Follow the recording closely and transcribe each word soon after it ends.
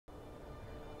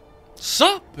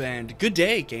Sup and good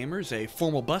day, gamers. A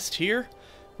formal bust here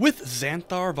with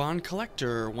Xanathar Von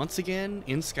Collector once again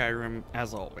in Skyrim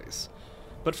as always.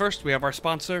 But first we have our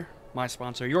sponsor, my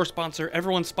sponsor, your sponsor,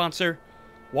 everyone's sponsor,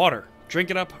 water. Drink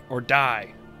it up or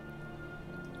die.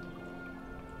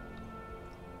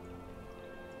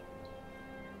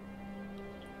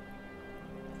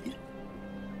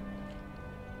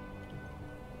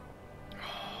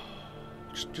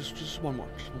 Just one more,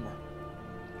 just one more.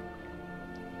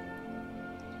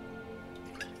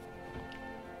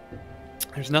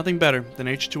 There's nothing better than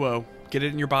H2O. Get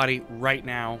it in your body right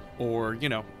now, or, you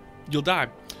know, you'll die.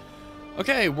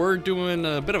 Okay, we're doing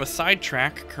a bit of a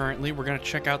sidetrack currently. We're going to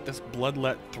check out this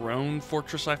Bloodlet Throne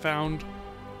fortress I found.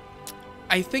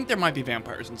 I think there might be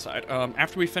vampires inside.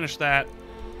 After we finish that,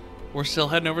 we're still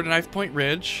heading over to Knife Point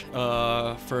Ridge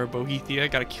for boethiah.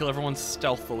 Got to kill everyone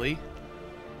stealthily.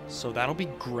 So that'll be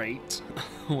great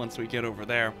once we get over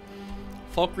there.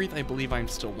 Falkreath, I believe I'm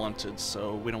still wanted,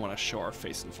 so we don't want to show our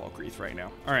face in Falkreath right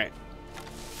now. Alright.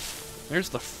 There's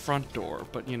the front door,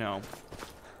 but you know,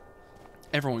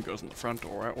 everyone goes in the front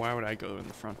door. Why would I go in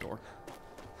the front door?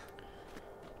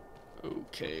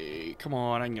 Okay, come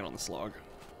on, I can get on this log.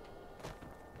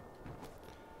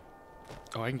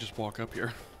 Oh, I can just walk up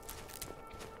here.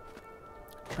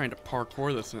 I'm trying to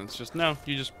parkour this, and it's just, no,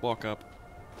 you just walk up.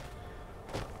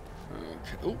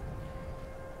 Okay, ooh.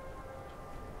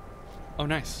 Oh,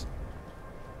 nice.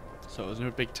 So there's no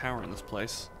big tower in this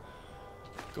place.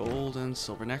 Gold and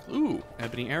silver necklace. Ooh,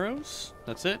 ebony arrows.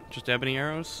 That's it? Just ebony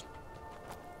arrows?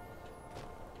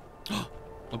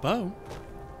 A bow?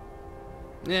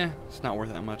 Yeah, it's not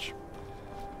worth that much.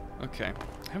 Okay.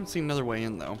 I haven't seen another way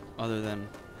in, though, other than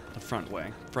the front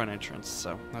way. Front entrance,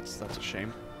 so that's a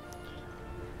shame.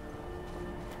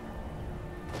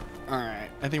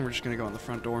 Alright, I think we're just gonna go in the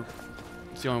front door.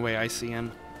 It's the only way I see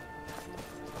in.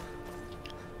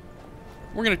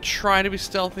 We're gonna try to be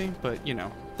stealthy, but you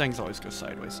know, things always go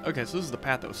sideways. Okay, so this is the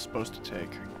path that was supposed to take.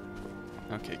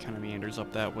 Okay, kind of meanders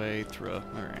up that way through a...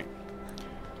 Alright.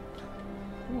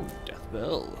 Ooh, death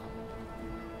bell.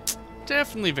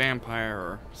 Definitely vampire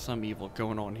or some evil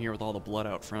going on here with all the blood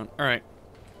out front. Alright.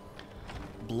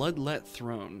 Bloodlet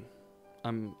Throne.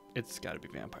 It's gotta be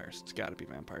vampires. It's gotta be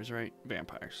vampires, right?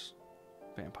 Vampires.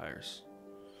 Vampires.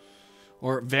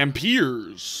 Or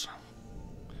vampires.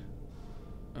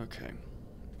 Okay.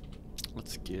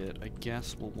 Let's get, I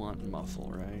guess we'll want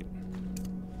muffle, right?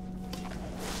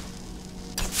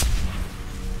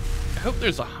 I hope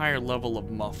there's a higher level of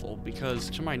muffle, because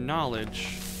to my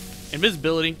knowledge,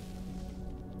 invisibility,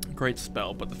 great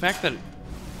spell, but the fact that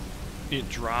it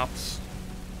drops,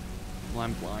 well,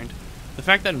 I'm blind. The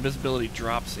fact that invisibility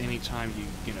drops anytime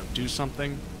you know, do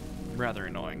something, rather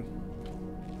annoying.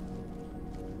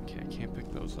 Okay, I can't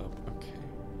pick those up. Okay.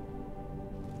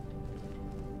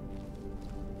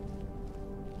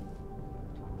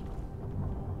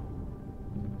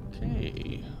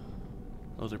 Okay.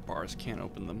 Those are bars, can't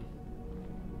open them.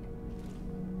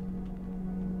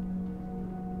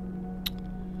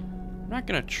 I'm not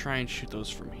gonna try and shoot those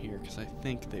from here, because I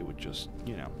think they would just,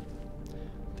 you know,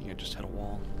 I think I just hit a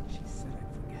wall. She said I'd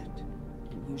forget,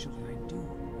 and usually I do,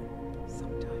 but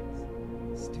sometimes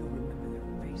I still remember their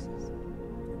faces.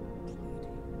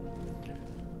 Pleading.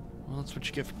 Well, that's what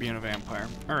you get for being a vampire.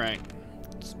 Alright,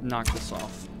 let's knock this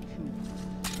off.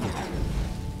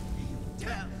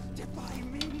 Defy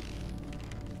me?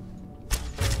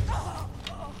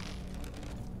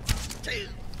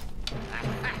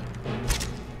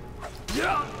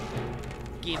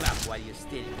 Give up while you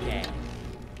still can.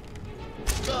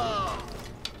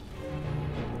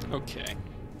 Okay.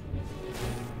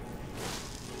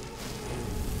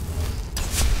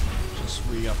 Just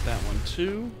re-up that one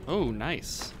too. Oh,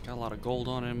 nice. Got a lot of gold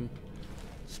on him.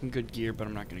 Some good gear, but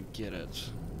I'm not gonna get it.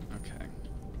 Okay.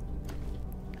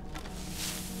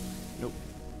 Nope.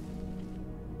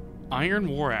 Iron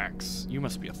War Axe. You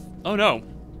must be a... oh no!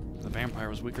 The vampire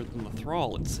was weaker than the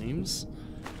thrall, it seems.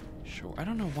 Sure. I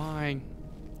don't know why.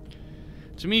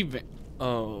 To me,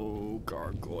 oh,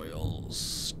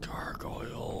 gargoyles.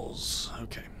 Gargoyles.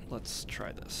 Okay, let's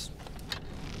try this.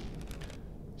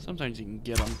 Sometimes you can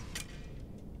get them.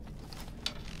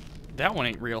 That one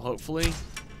ain't real, hopefully.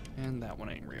 And that one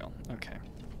ain't real. Okay.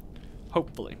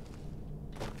 Hopefully.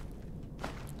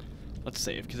 Let's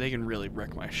save, because they can really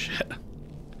wreck my shit.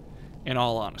 In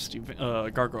all honesty,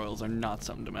 gargoyles are not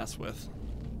something to mess with.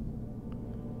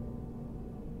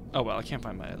 Oh well, I can't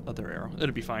find my other arrow.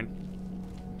 It'll be fine.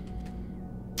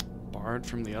 Barred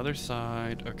from the other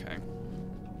side. Okay.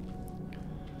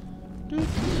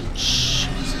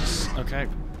 Jesus. Okay.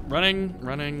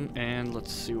 Running, and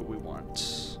let's see what we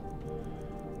want.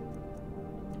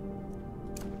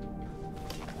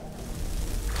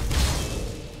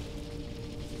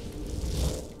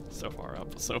 So far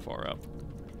up, so far up.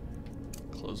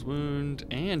 Close wound,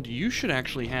 and you should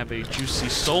actually have a juicy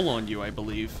soul on you, I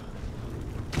believe.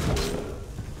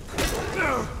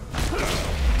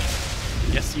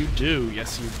 Yes, you do.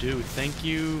 Yes, you do. Thank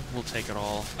you. We'll take it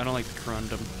all. I don't like the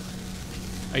corundum.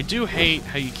 I do hate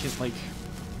how you can, like...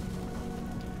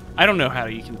 I don't know how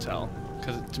you can tell.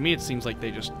 Because to me it seems like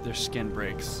their skin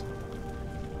breaks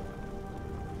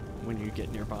when you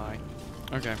get nearby.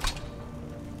 Okay.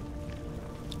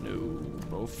 No,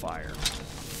 bow fire.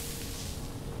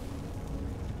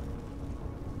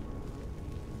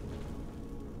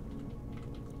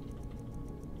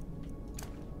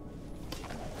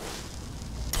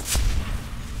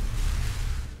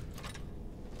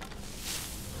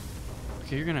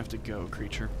 Okay, you're gonna have to go,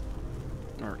 creature.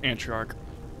 Or Antriarch.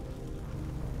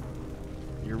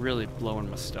 You're really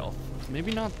blowing my stealth.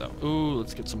 Maybe not, though. Ooh,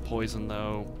 let's get some poison,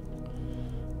 though.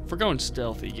 If we're going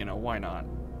stealthy, you know, why not?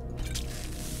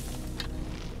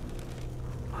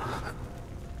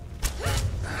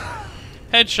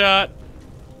 Headshot!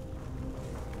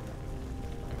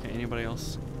 Okay, anybody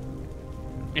else?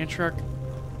 Antriarch,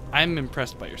 I'm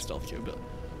impressed by your stealth capability.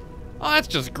 Oh, that's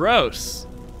just gross!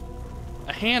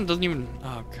 A hand doesn't even...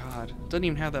 Oh, God. Doesn't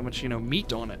even have that much, you know,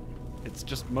 meat on it. It's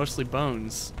just mostly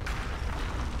bones.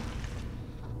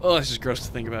 Oh, it's just gross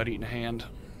to think about eating a hand.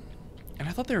 And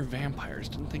I thought they were vampires.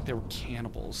 Didn't think they were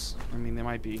cannibals. I mean, they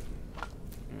might be...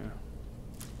 Yeah.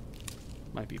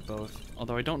 Might be both.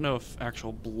 Although I don't know if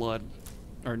actual blood...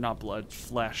 Or not blood,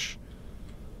 flesh...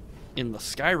 in the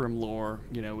Skyrim lore,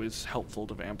 you know, is helpful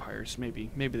to vampires.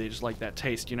 Maybe they just like that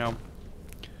taste, you know?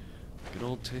 Good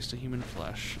old taste of human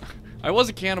flesh. I was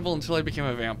a cannibal until I became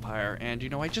a vampire, and, you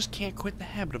know, I just can't quit the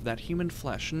habit of that human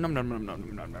flesh. Nom nom nom nom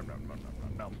nom nom nom nom nom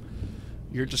nom nom.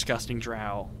 You're a disgusting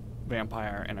drow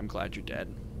vampire, and I'm glad you're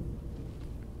dead.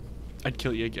 I'd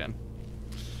kill you again.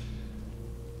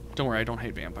 Don't worry, I don't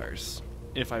hate vampires.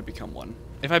 If I become one.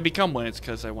 If I become one, it's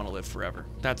because I want to live forever.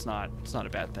 It's not a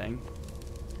bad thing.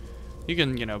 You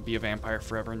can, you know, be a vampire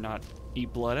forever and not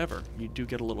eat blood ever. You do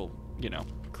get a little, you know,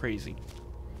 crazy.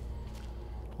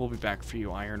 We'll be back for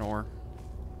you, iron ore.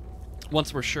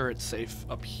 Once we're sure it's safe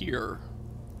up here.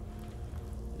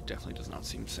 It definitely does not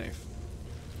seem safe.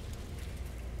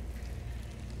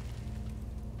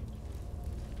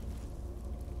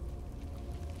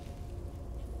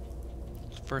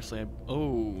 Firstly,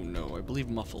 oh no, I believe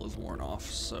muffle is worn off,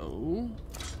 so...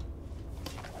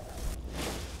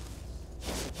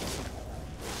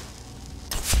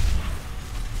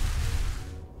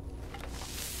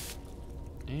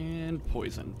 And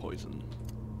poison.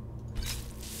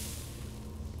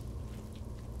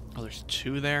 Oh, there's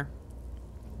two there?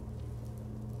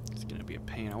 It's gonna be a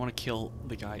pain. I want to kill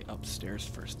the guy upstairs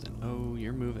first then. Oh,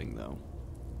 you're moving though.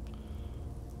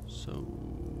 So...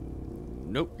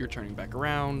 Nope, you're turning back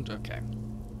around. Okay.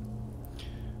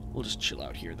 We'll just chill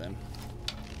out here then.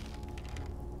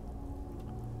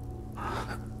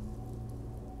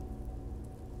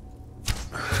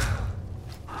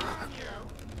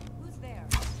 Who's there?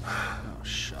 Oh,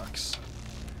 shucks.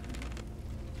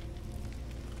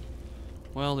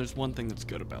 Well, there's one thing that's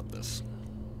good about this.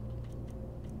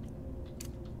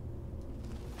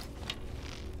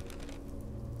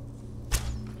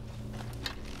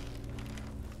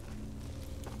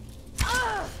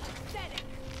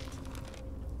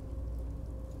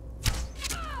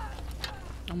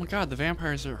 Oh my god, the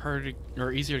vampires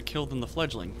are easier to kill than the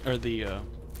fledgling, or the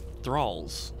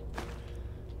thralls.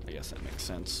 I guess that makes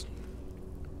sense.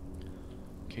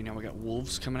 Okay, now we got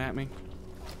wolves coming at me.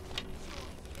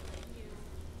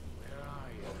 Where are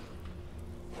you?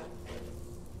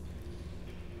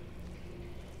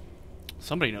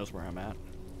 Somebody knows where I'm at.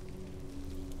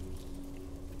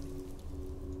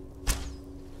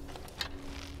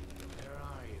 Where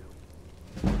are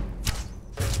you?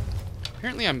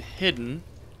 Apparently I'm hidden,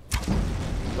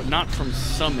 but not from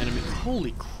some enemy.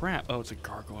 Holy crap. Oh, it's a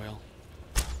gargoyle.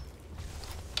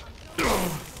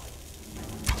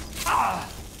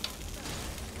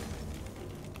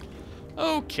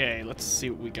 Okay, let's see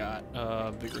what we got.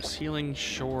 Vigorous healing,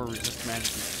 sure, resist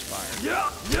magic and fire.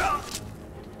 Yeah.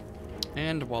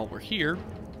 And while we're here...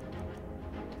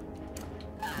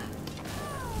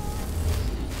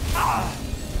 Oh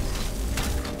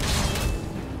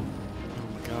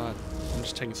my god, I'm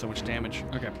just taking so much damage.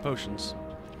 Okay, potions.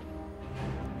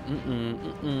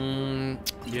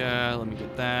 Yeah, let me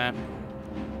get that.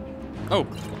 Oh,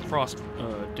 frost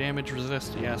damage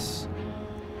resist, yes.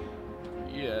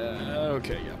 Yeah,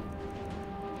 okay, yeah.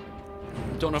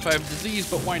 Don't know if I have disease,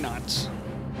 but why not?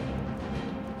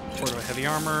 Or do I heavy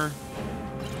armor?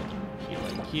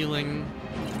 Healing.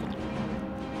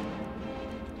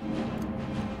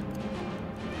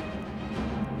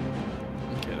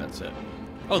 that's it.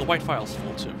 Oh, the white file's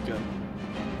full too. Good.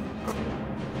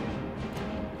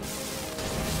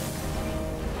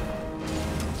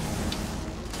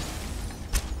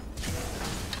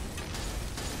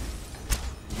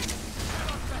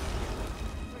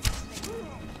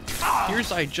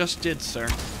 Here's I just did, sir.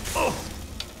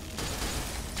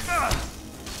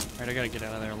 Alright, I gotta get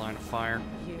out of their line of fire.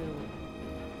 You.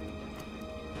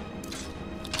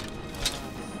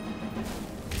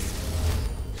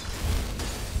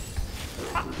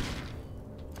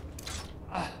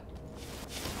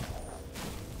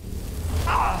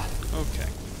 Okay.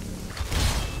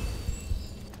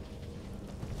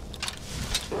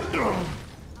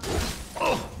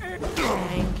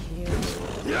 Thank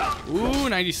you. Ooh,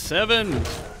 97.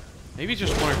 Maybe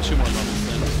just 1 or 2 more levels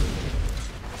then.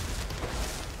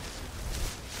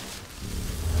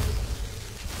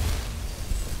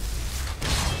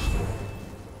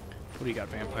 What do you got,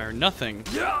 vampire? Nothing.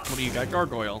 What do you got,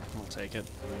 gargoyle? I'll take it.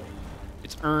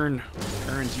 It's urn.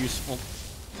 Urn's useful.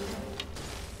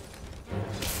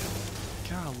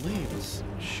 Golly, it's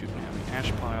shooting at me.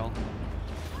 Ash pile.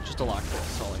 Just a lockpick,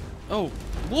 that's all I... Oh,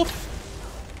 woof!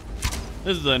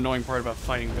 This is the annoying part about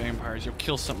fighting vampires. You'll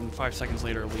kill something 5 seconds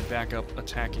later, it'll be back up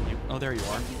attacking you. Oh, there you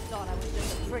are. You thought I was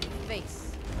just a pretty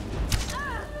face.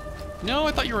 No,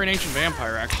 I thought you were an ancient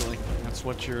vampire, actually. That's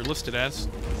what you're listed as.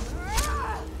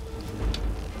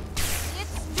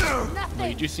 It's Well, you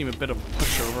nothing. do seem a bit of a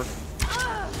pushover.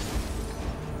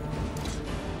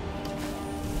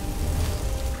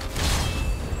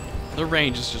 The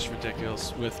range is just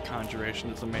ridiculous with conjuration.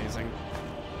 It's amazing.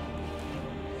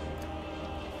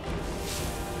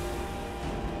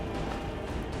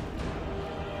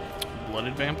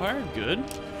 Blooded vampire, good.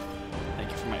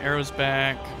 Thank you for my arrows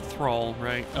back. Thrall,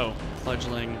 right? Oh,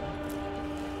 fledgling.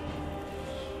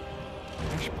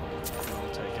 I'll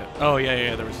take it. Oh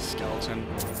yeah, there was a skeleton.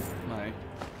 My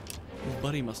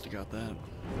buddy must have got that.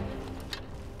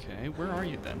 Okay, where are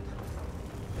you then?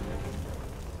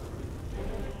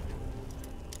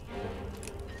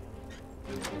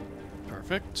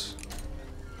 Perfect.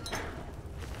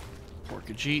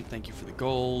 Porkajit, thank you for the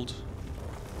gold.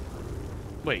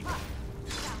 Wait.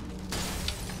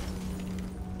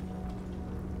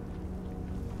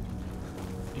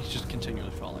 He's just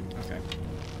continually falling. Okay.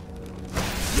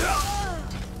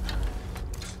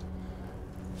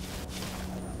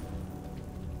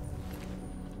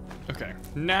 Okay,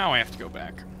 now I have to go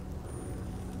back.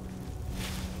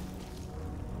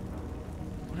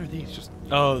 What are these? Just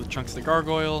oh, the chunks of the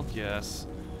gargoyle. Yes.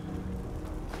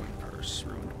 Coin purse,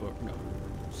 ruined book. No.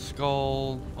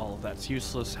 Skull. All of that's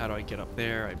useless. How do I get up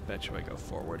there? I bet you I go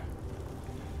forward,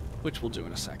 which we'll do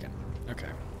in a second. Okay.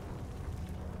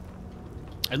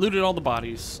 I looted all the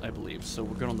bodies, I believe, so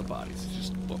we're good on the bodies. It's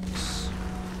just books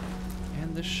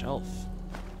and this shelf.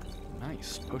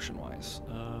 Nice, potion-wise.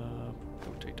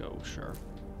 Potato, sure.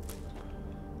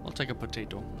 I'll take a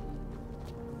potato.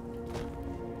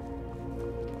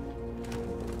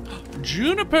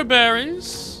 Juniper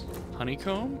berries,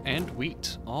 honeycomb, and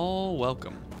wheat. All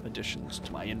welcome additions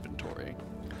to my inventory.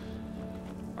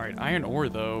 Alright, iron ore,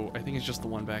 though, I think it's just the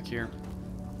one back here.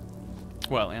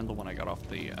 Well, and the one I got off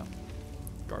the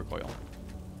gargoyle.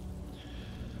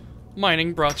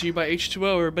 Mining brought to you by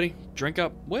H2O, everybody. Drink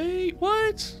up. Wait,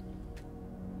 what?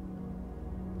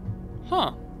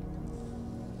 Huh.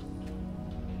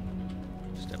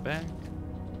 Step back.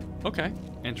 Okay,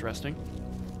 interesting.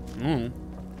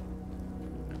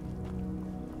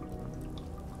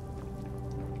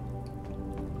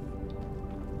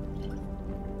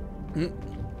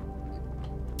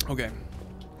 Okay.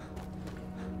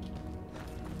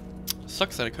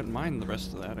 Sucks that I couldn't mine the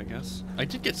rest of that, I guess. I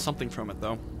did get something from it,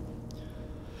 though.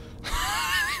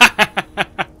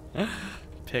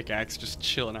 Pickaxe just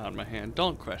chilling out in my hand.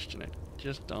 Don't question it.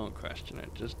 Just don't question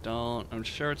it. Just don't. I'm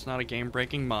sure it's not a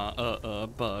game-breaking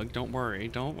bug. Don't worry.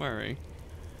 Don't worry.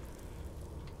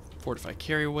 Fortify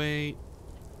carry weight.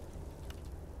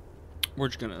 We're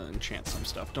just gonna enchant some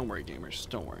stuff. Don't worry, gamers.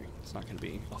 Don't worry. It's not gonna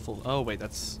be a full... Oh, wait,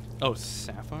 that's... Oh,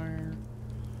 sapphire?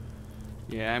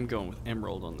 Yeah, I'm going with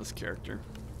emerald on this character.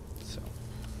 So...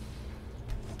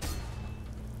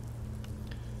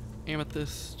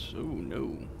 Amethyst. Oh,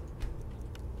 no.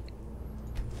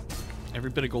 Every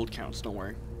bit of gold counts, don't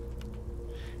worry.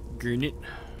 Garnet.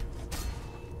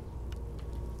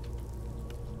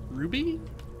 Ruby?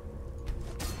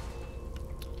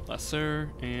 Lesser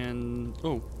and...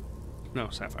 Oh. No,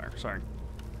 sapphire. Sorry.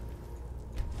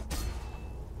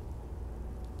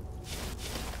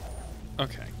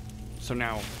 Okay. So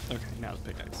now... Okay, now the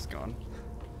pickaxe is gone.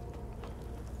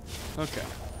 Okay.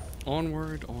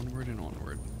 Onward, onward, and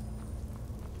onward.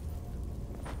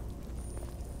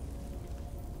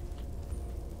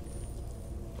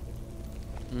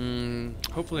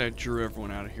 Hopefully I drew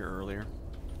everyone out of here earlier.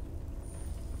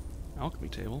 Alchemy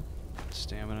table.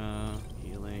 Stamina,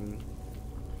 healing,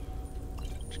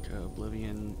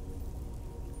 Oblivion.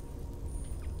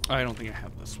 I don't think I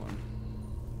have this one.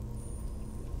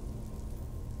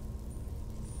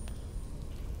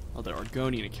 Oh, the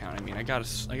Argonian account. I mean, I gotta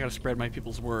spread my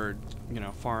people's word, you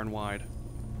know, far and wide.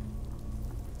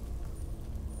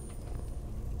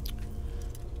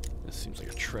 This seems like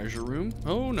a treasure room.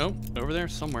 Oh no, over there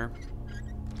somewhere.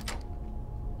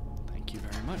 Thank you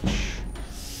very much.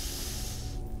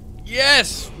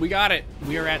 Yes, we got it.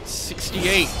 We are at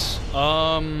 68.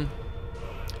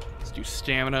 Let's do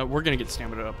stamina. We're gonna get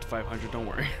stamina up to 500. Don't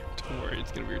worry. Don't worry.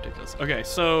 It's gonna be ridiculous. Okay,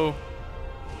 so.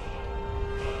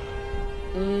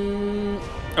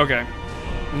 Okay.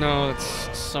 No,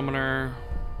 it's summoner.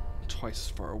 Twice as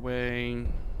far away.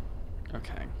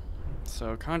 Okay.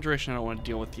 So conjuration I don't want to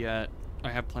deal with yet.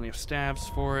 I have plenty of staves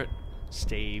for it.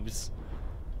 Staves.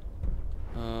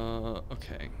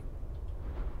 Okay.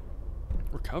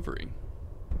 Recovery.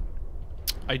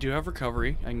 I do have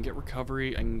recovery. I can get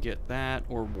recovery. I can get that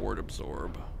or ward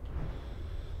absorb.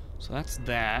 So that's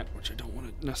that, which I don't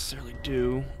want to necessarily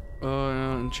do.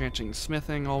 Enchanting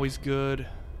smithing, always good.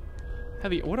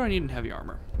 Heavy. What do I need in heavy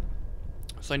armor?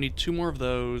 So I need 2 more of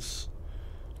those.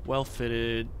 Well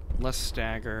fitted, less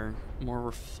stagger,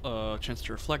 more chance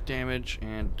to reflect damage,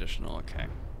 and additional. Okay.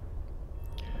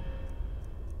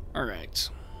 All right.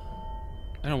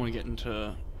 I don't want to get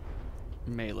into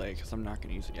melee because I'm not going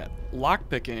to use it yet.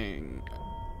 Lockpicking.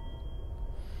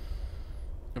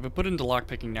 If I put into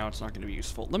lockpicking now, it's not going to be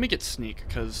useful. Let me get sneak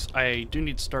because I do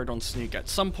need to start on sneak at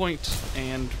some point,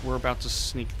 and we're about to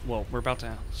sneak. Well, we're about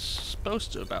to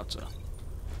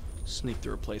sneak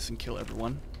through a place and kill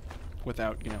everyone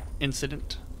without, you know,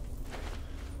 incident.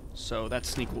 So that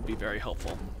sneak will be very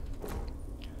helpful,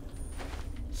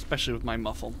 especially with my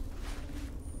muffle.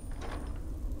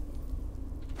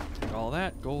 Take all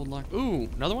that gold lock. Ooh,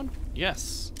 another one?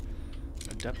 Yes.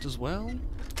 Adept as well.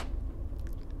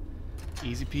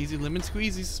 Easy peasy lemon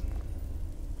squeezies.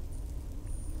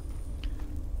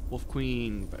 Wolf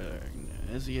Queen,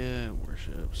 Boethiah,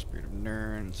 Worship, Spirit of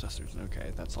Nern, Ancestors.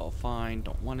 Okay, that's all fine.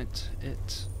 Don't want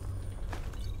it.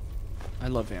 I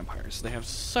love vampires. They have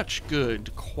such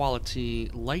good quality,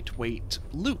 lightweight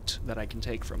loot that I can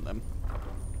take from them.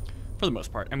 For the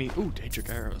most part. I mean, ooh, Daedric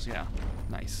arrows. Yeah,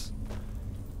 nice.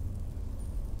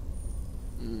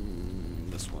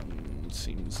 This one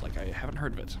seems like I haven't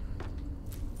heard of it.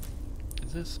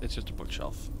 Is this? It's just a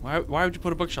bookshelf. Why would you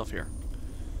put a bookshelf here?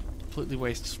 Completely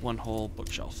wastes one whole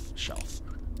bookshelf.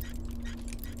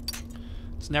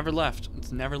 It's never left.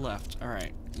 It's never left. All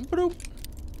right.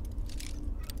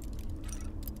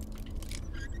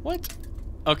 What?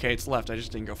 Okay, it's left. I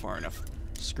just didn't go far enough.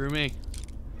 Screw me.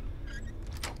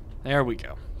 There we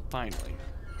go. Finally.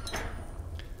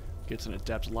 Gets an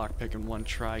adept lockpick in one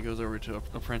try. Goes over to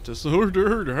apprentice. How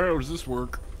does this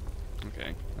work?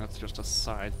 Okay, that's just a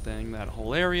side thing. That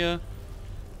whole area.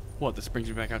 What? This brings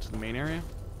me back out to the main area.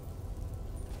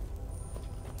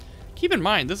 Keep in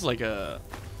mind, this is like a.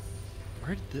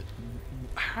 Where did this?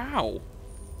 How?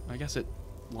 I guess it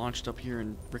launched up here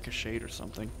and ricocheted or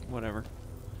something. Whatever.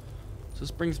 So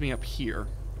this brings me up here.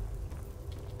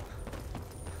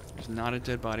 There's not a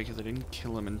dead body because I didn't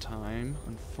kill him in time.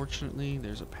 Unfortunately,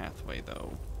 there's a pathway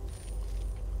though.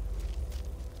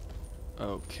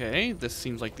 Okay, this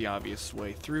seems like the obvious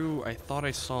way through. I thought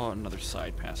I saw another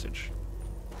side passage.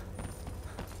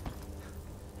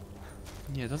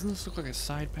 Yeah, doesn't this look like a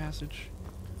side passage?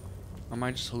 Or am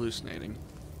I just hallucinating?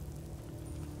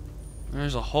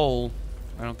 There's a hole.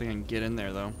 I don't think I can get in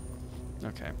there though.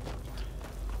 Okay.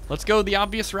 Let's go the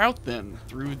obvious route then.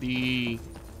 Through the,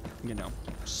 you know,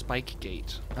 spike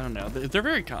gate. I don't know. They're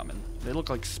very common. They look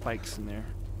like spikes in their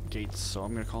gates, so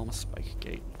I'm going to call them a spike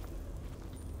gate.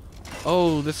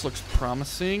 Oh, this looks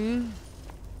promising.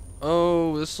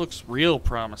 Oh, this looks real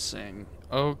promising.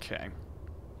 Okay.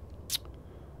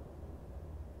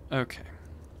 Okay.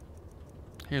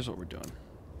 Here's what we're doing.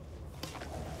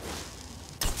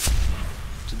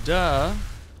 Duh.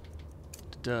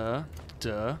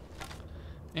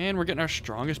 And we're getting our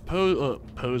strongest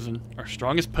posing. Our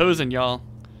strongest posing, y'all.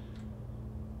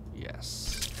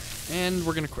 Yes. And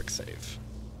we're gonna quick save.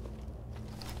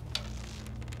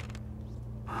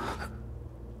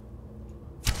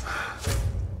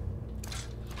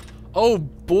 Oh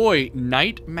boy,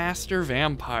 Night Master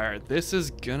Vampire. This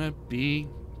is gonna be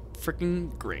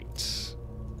freaking great.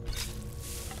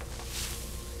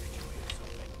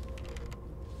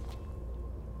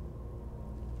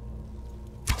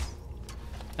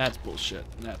 That's bullshit.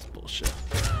 That's bullshit.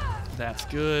 That's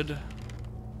good.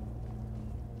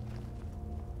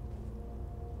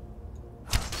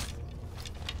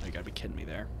 gotta be kidding me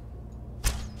there.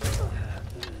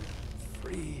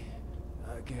 Free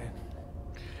again.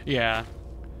 Yeah.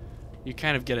 You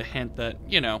kind of get a hint that,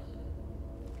 you know,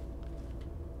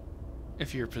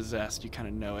 if you're possessed, you kind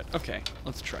of know it. Okay,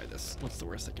 let's try this. What's the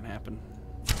worst that can happen?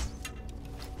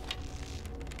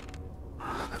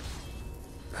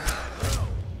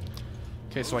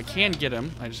 Okay, so I can get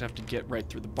him. I just have to get right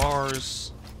through the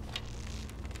bars.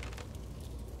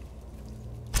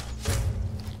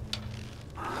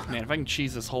 Man, if I can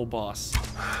cheese this whole boss.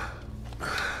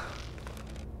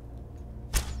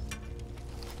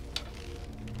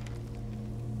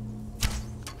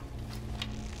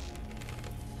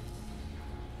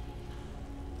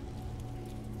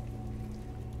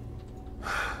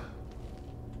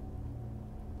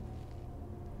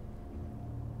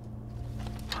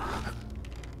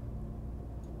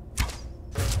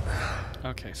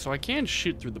 Okay, so I can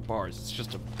shoot through the bars. It's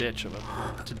just a bitch of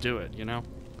a to do it, you know?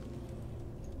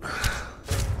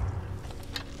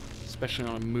 Especially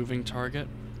on a moving target.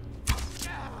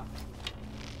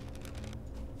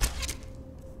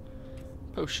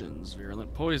 Potions,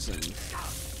 virulent poison.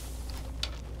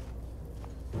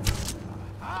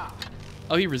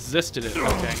 Oh, he resisted it.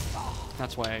 Okay.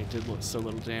 That's why I did so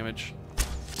little damage.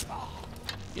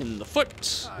 In the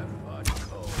foot.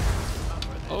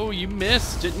 Oh, you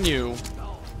missed, didn't you?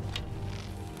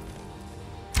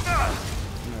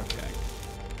 Okay.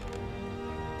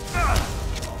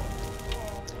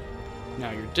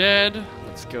 Now you're dead.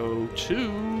 Let's go to...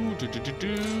 I'm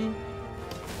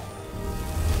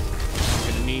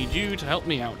gonna need you to help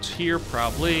me out here,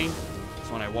 probably.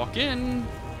 So when I walk in...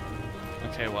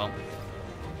 Okay, well.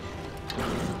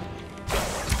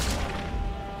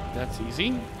 That's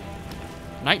easy.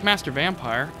 Nightmaster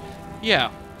Vampire.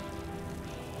 Yeah.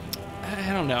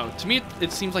 I don't know. To me,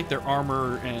 it seems like their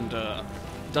armor and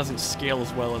doesn't scale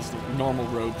as well as the normal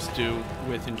robes do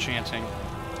with enchanting.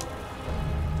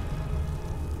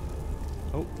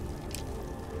 Oh.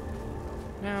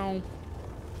 Now.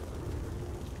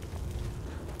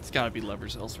 It's gotta be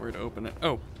levers elsewhere to open it.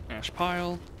 Oh, ash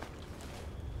pile.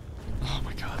 Oh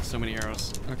my god, so many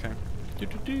arrows. Okay.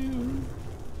 Do-do-do.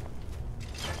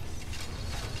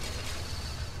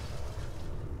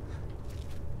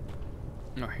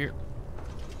 Oh, here.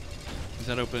 Does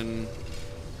that open?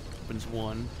 Opens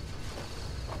one.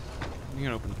 You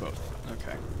can open both.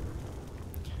 Okay.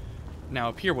 Now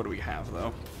up here, what do we have though?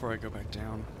 Before I go back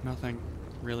down, nothing.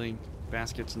 Really,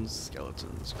 baskets and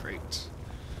skeletons. Great.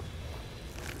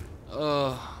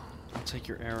 I'll take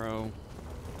your arrow.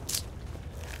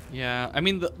 Yeah, I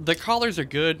mean the collars are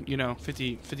good. You know,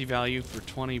 50 value for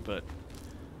 20, but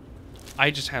I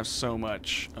just have so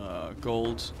much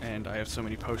gold, and I have so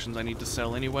many potions I need to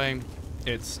sell anyway.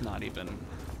 It's not even...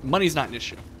 Money's not an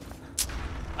issue.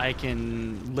 I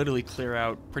can literally clear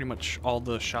out pretty much all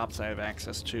the shops I have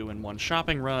access to in one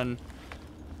shopping run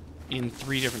in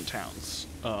 3 different towns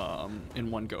in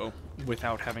one go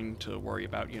without having to worry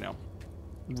about, you know,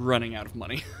 running out of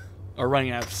money or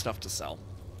running out of stuff to sell.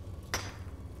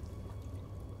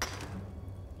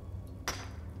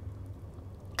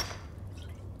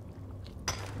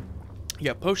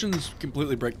 Yeah, potions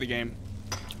completely break the game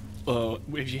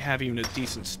if you have even a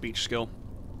decent speech skill.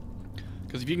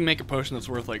 Because if you can make a potion that's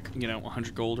worth, like, you know,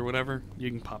 100 gold or whatever, you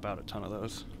can pop out a ton of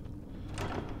those.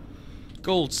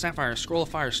 Gold, sapphire, scroll of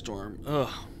firestorm.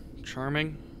 Ugh,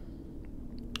 charming.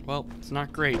 Well, it's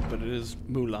not great, but it is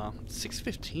moolah.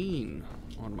 615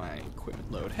 on my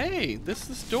equipment load. Hey,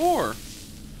 this door.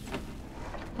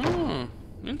 Hmm,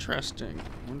 interesting.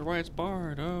 Wonder why it's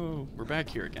barred. Oh, we're back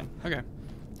here again. Okay.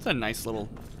 It's a nice little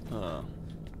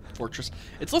fortress.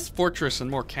 It's less fortress and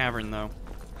more cavern, though.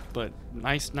 But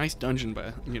nice dungeon,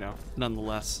 but, you know,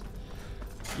 nonetheless.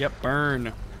 Yep,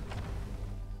 burn.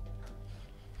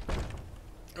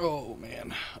 Oh,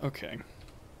 man. Okay.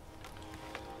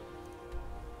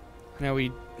 Now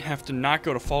we have to not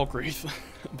go to Falkreath,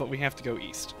 but we have to go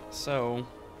east. So,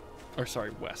 or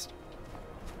sorry, west.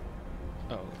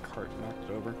 Oh, the cart knocked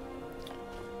it over.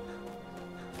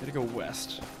 Gotta go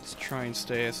west. Let's try and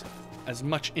stay as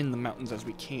much in the mountains as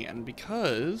we can,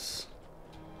 because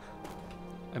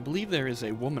I believe there is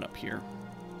a woman up here.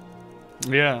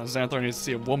 Yeah, Xanathar needs to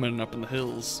see a woman up in the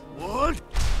hills. What?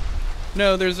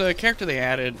 No, there's a character they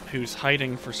added who's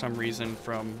hiding for some reason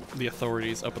from the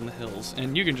authorities up in the hills,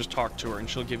 and you can just talk to her, and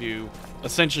she'll give you...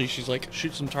 Essentially, she's like,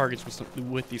 shoot some targets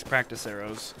with these practice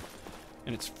arrows.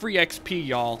 And it's free XP,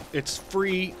 y'all. It's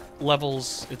free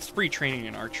levels. It's free training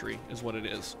in archery is what it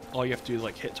is. All you have to do is,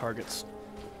 like, hit targets.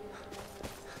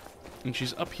 And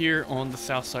she's up here on the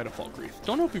south side of Falkreath.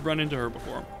 Don't know if we've run into her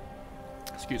before.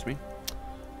 Excuse me.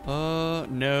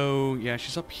 No. Yeah,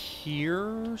 she's up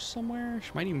here somewhere.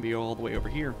 She might even be all the way over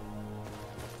here.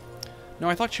 No,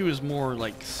 I thought she was more,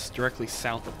 like, directly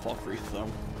south of Falkreath, though.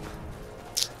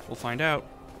 We'll find out.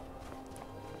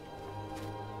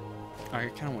 I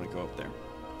kind of want to go up there.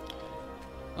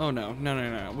 Oh, no. No, no,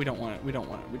 no. We don't want it. We don't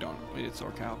want it. We don't. It's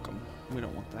Orcalcum. We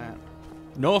don't want that.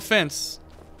 No offense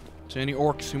to any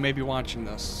orcs who may be watching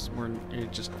this.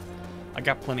 I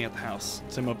got plenty at the house.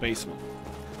 It's in my basement.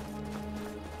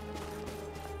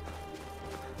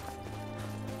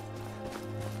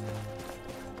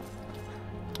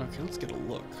 Okay, let's get a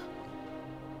look.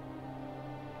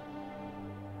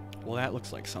 Well, that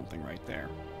looks like something right there.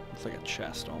 Looks like a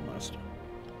chest almost.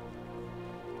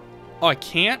 Oh, I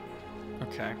can't?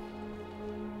 Okay.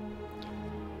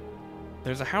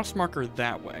 There's a house marker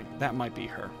that way. That might be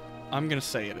her. I'm gonna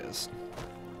say it is.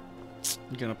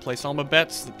 I'm gonna place all my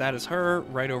bets that that is her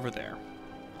right over there.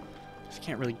 Just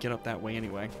can't really get up that way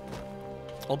anyway.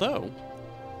 Although,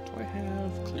 do I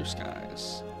have clear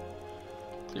skies?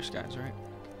 Clear skies, right?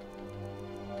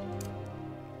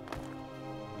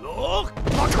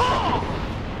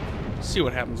 See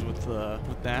what happens with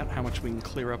that. How much we can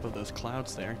clear up of those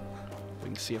clouds there. We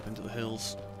can see up into the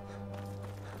hills.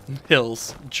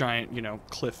 Hills, giant, you know,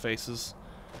 cliff faces.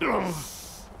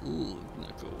 Ooh,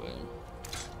 not go well.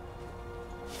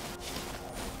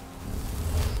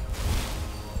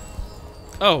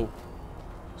 Oh,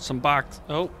 some box.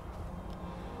 Oh,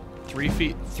 3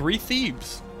 feet, 3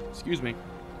 thieves. Excuse me,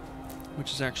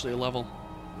 which is actually a level.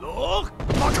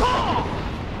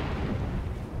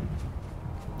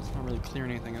 It's not really clearing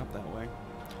anything up that way.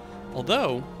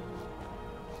 Although,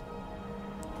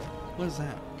 what is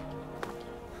that?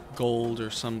 Gold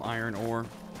or some iron ore.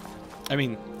 I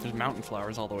mean, there's mountain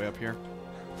flowers all the way up here.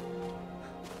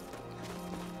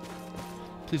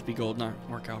 Please be gold, not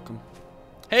orcalcum.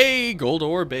 Hey, gold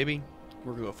ore, baby.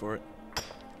 We're gonna go for it.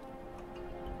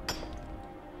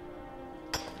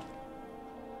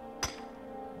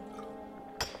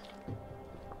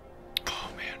 Oh,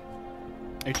 man.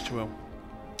 H2O.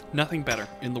 Nothing better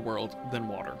in the world than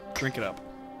water. Drink it up.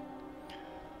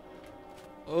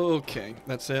 Okay,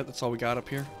 that's it. That's all we got up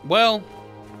here. Well,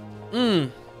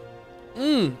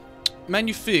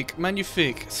 magnifique,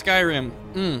 magnifique. Skyrim,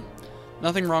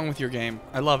 nothing wrong with your game.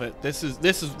 I love it. This is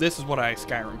what I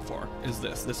Skyrim for. Is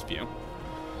this view?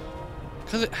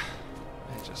 Cause it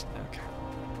just okay.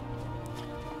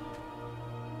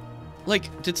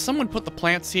 Like, did someone put the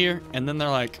plants here and then they're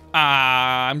like,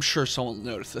 I'm sure someone will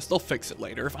notice this. They'll fix it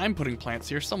later. If I'm putting plants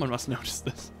here, someone must notice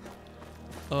this.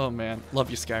 Oh man, love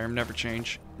you Skyrim, never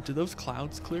change. Do those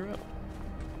clouds clear up?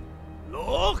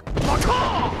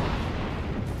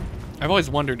 I've always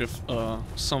wondered if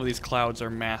some of these clouds are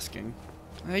masking.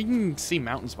 You can see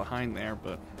mountains behind there,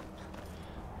 but...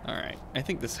 Alright, I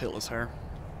think this hill is her.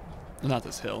 Not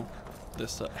this hill.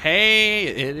 This, hey,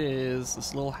 it is.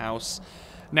 This little house.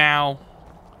 Now,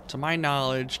 to my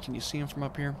knowledge, can you see him from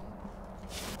up here?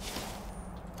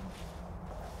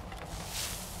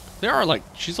 There are like,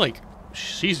 she's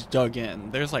dug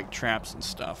in. There's like traps and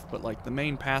stuff, but like the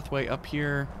main pathway up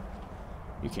here,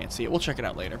 you can't see it. We'll check it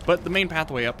out later. But the main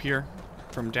pathway up here,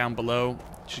 from down below,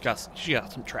 she got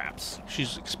some traps.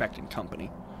 She's expecting company.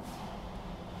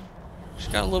 She's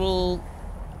got a little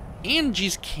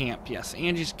Angie's camp. Yes,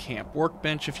 Angie's camp.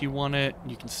 Workbench if you want it.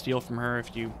 You can steal from her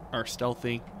if you are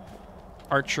stealthy.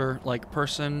 Archer-like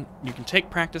person. You can take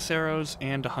practice arrows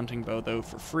and a hunting bow though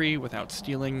for free without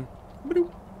stealing.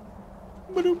 Ba-doop.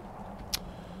 Ba-doop.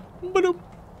 Ba-doop.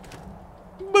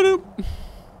 Ba-doop.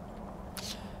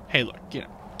 Hey, look, you know,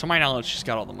 to my knowledge, she's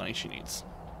got all the money she needs.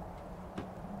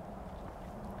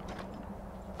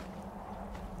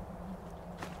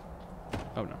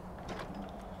 Oh, no.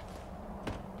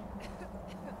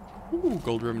 Ooh,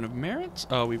 gold ribbon of merit.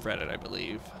 Oh, we've read it, I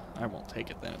believe. I won't take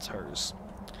it then, it's hers.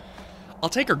 I'll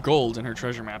take her gold in her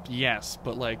treasure map, yes,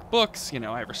 but like books, you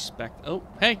know, I respect. Oh,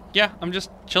 hey, yeah, I'm just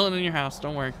chilling in your house,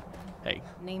 don't worry. Hey.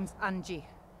 Name's Angie,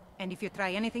 and if you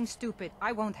try anything stupid,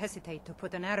 I won't hesitate to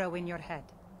put an arrow in your head.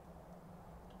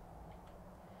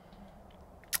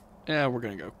 Yeah, we're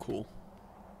gonna go cool.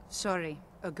 Sorry,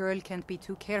 a girl can't be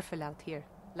too careful out here.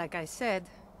 Like I said,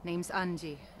 name's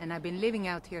Angie, and I've been living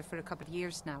out here for a couple of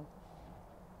years now.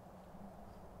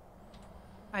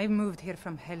 I moved here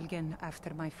from Helgen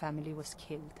after my family was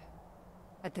killed.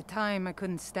 At the time, I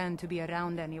couldn't stand to be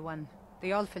around anyone.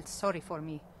 They all felt sorry for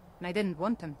me, and I didn't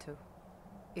want them to.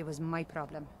 It was my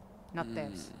problem, not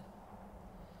theirs.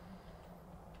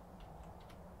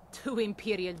 Two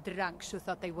Imperial drunks who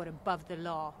thought they were above the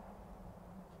law.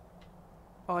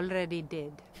 Already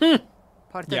did.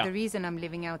 Part of the reason I'm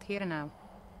living out here now.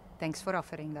 Thanks for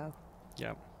offering, though.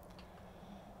 Yep.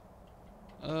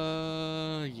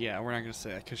 Yeah, we're not gonna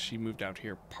say that because she moved out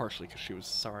here partially because she was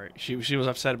sorry. She was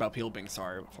upset about people being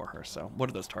sorry for her. So, what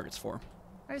are those targets for?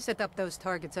 I set up those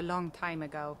targets a long time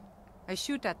ago. I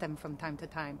shoot at them from time to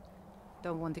time.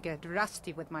 Don't want to get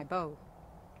rusty with my bow.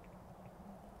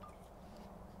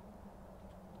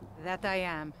 That I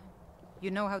am.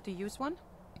 You know how to use one?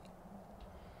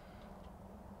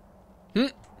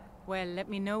 Well, let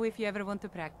me know if you ever want to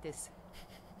practice.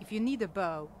 If you need a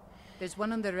bow, there's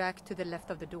one on the rack to the left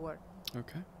of the door.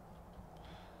 Okay.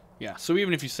 Yeah, so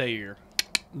even if you say you're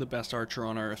the best archer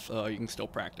on Earth, you can still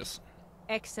practice.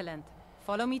 Excellent.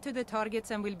 Follow me to the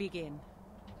targets and we'll begin.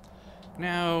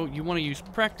 Now, you want to use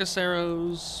practice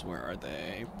arrows. Where are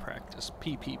they? Practice.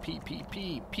 P.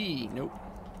 Nope.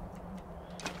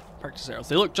 Practice arrows.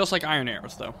 They look just like iron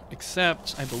arrows, though.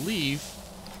 Except, I believe...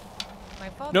 My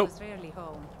father Nope. was rarely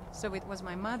home, so it was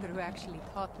my mother who actually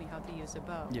taught me how to use a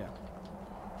bow. Yeah.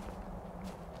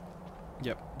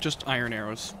 Yep, just iron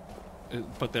arrows.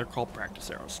 But they're called practice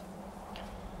arrows.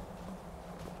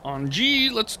 On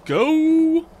G, let's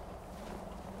go!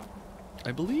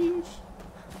 I believe.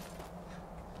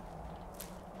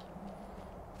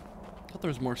 I thought there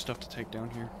was more stuff to take down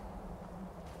here.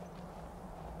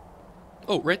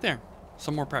 Oh, right there.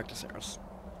 Some more practice arrows.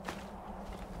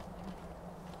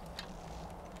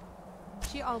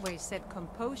 She always said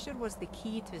composure was the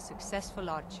key to a successful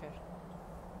archer.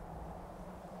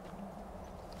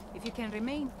 If you can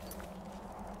remain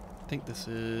I think this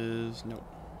is... Nope.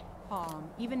 calm,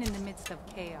 even in the midst of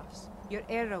chaos, your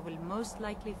arrow will most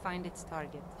likely find its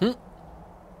target. This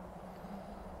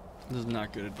is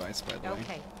not good advice, by the way.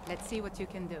 Okay, let's see what you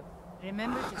can do.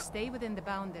 Remember to stay within the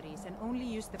boundaries and only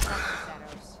use the practice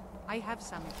arrows. I have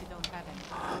some if you don't have any.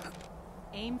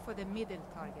 Aim for the middle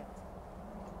target.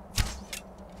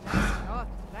 Nice shot,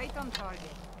 right on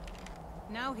target.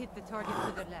 Now hit the target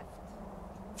to the left.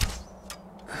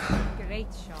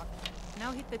 Great shot.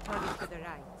 Now hit the target to the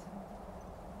right.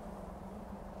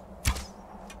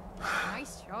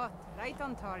 Nice shot, right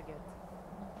on target.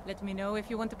 Let me know if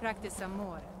you want to practice some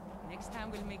more. Next time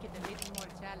we'll make it a little more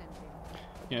challenging.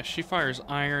 Yeah, she fires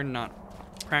iron, not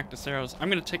practice arrows. I'm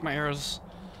gonna take my arrows.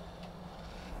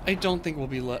 I don't think we'll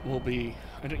be.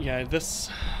 Yeah,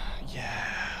 this. Yeah,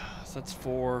 so that's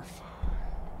 4.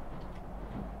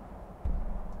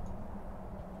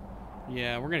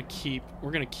 Yeah, we're gonna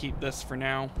keep this for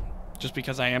now, just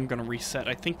because I am gonna reset.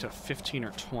 I think to 15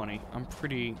 or 20.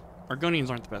 Argonians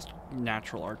aren't the best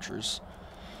natural archers,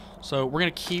 so we're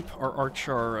gonna keep our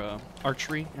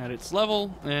archery at its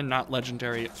level and not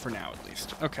legendary for now, at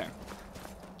least. Okay.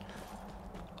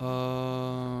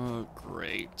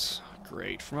 Great.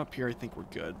 From up here, I think we're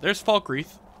good. There's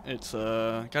Falkreath. It's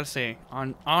gotta say yeah, I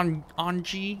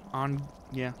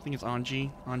think it's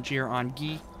Anji or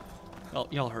Angi. Well,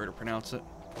 y'all heard her pronounce it.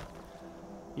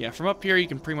 Yeah, from up here you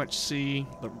can pretty much see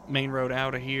the main road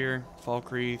out of here,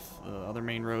 Falkreath, the other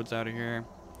main roads out of here.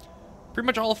 Pretty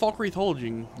much all of Falkreath Hold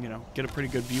you can, get a pretty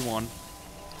good view on.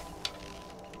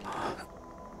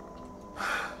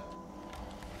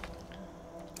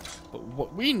 But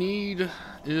what we need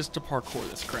is to parkour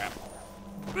this crap.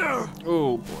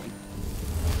 Oh boy.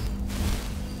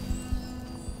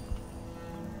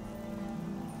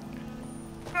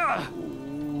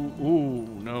 Ooh,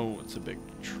 no, it's a big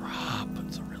drop.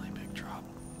 It's a really big drop.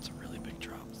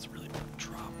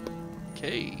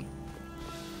 Okay.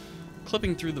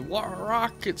 Clipping through the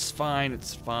rock, it's fine.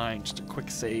 Just a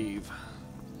quick save.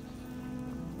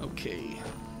 Okay.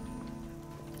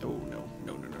 Oh, no.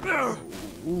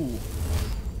 Ooh.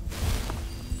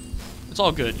 It's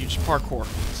all good. You just parkour.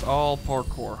 It's all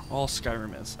parkour. All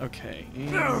Skyrim is. Okay.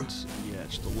 And, yeah,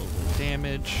 just a little bit of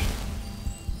damage.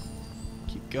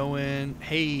 Keep going.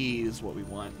 Haze, what we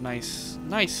want. Nice,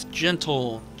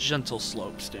 gentle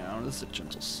slopes down. This is a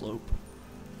gentle slope.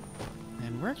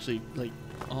 And we're actually, like,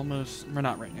 almost... We're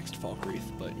not right next to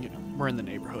Falkreath, but, we're in the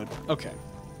neighborhood. Okay.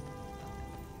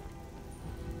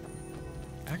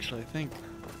 Actually, I think...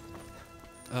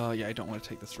 yeah, I don't want to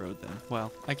take this road then.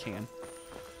 Well, I can.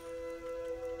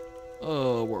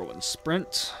 Oh, whirlwind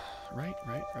sprint. Right.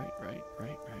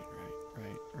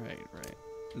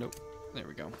 Nope. There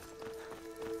we go.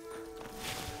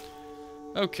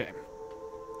 Okay.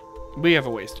 We have a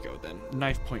ways to go then.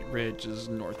 Knife Point Ridge is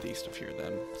northeast of here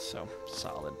then, so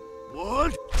solid.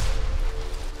 What?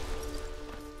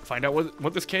 Find out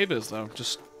what this cave is though.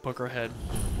 Just poke our head.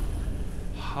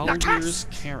 Haldir's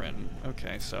Cairn.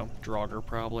 Okay, so Draugr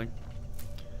probably.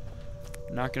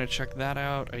 Not gonna check that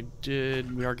out.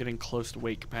 We are getting close to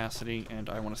weight capacity, and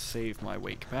I want to save my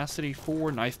weight capacity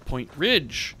for Knife Point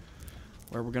Ridge,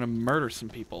 where we're gonna murder some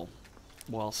people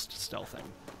whilst stealthing.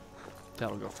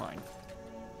 That'll go fine.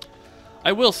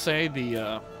 I will say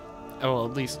the, well,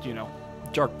 at least, you know,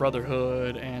 Dark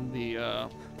Brotherhood and the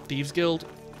Thieves Guild,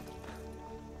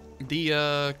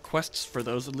 the quests for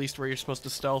those, at least where you're supposed to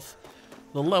stealth,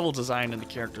 the level design and the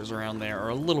characters around there are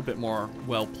a little bit more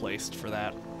well-placed for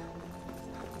that.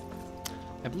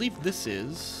 I believe this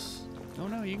is... Oh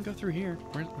no, you can go through here.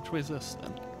 Which way is this,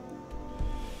 then?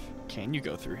 Can you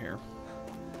go through here?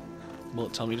 Will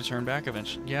it tell me to turn back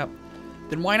eventually? Yep.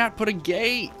 Then why not put a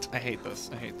gate? I hate this.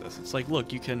 I hate this. It's like,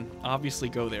 look, you can obviously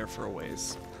go there for a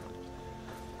ways.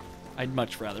 I'd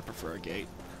much rather prefer a gate.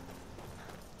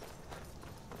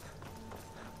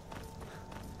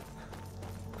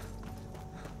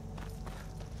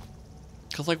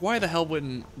 Because, like, why the hell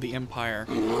wouldn't the Empire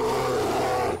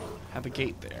have a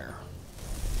gate there?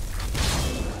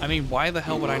 I mean, why the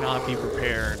hell would I not be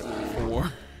prepared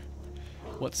for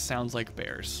what sounds like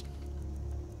bears?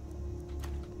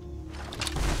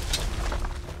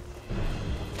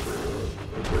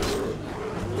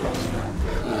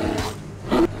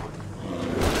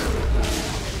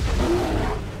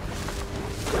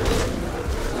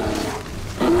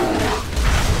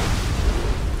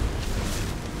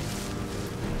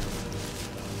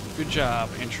 Good job,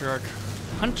 Patriarch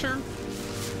Hunter.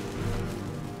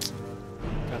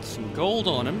 Got some gold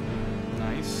on him.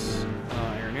 Nice.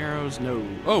 Iron arrows, no.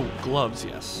 Oh, gloves,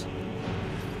 yes.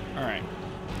 Alright.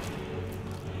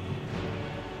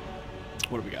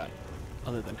 What do we got?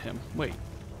 Other than him. Wait.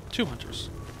 2 hunters.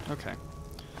 Okay.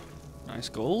 Nice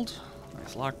gold.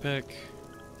 Nice lockpick.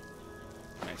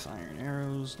 Nice iron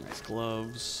arrows. Nice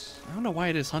gloves. I don't know why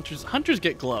it is hunters. Hunters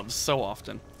get gloves so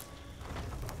often.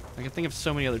 I can think of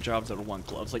so many other jobs that would want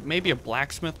gloves. Like maybe a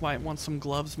blacksmith might want some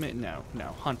gloves. No,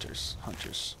 no. Hunters.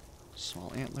 Hunters.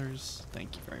 Small antlers.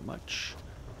 Thank you very much.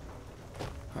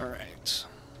 Alright.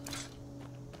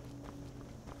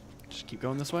 Just keep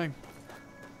going this way.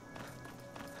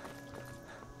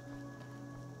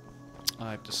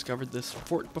 I've discovered this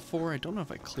fort before. I don't know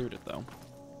if I cleared it, though.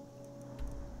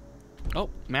 Oh,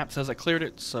 map says I cleared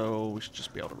it, so we should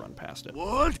just be able to run past it.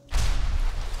 What?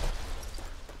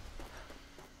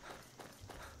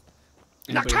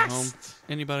 Anybody home?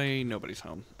 Anybody? Nobody's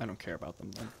home. I don't care about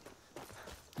them, then.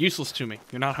 Useless to me.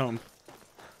 You're not home.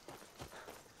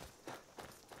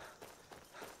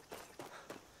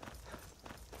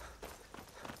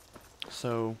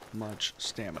 So much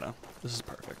stamina. This is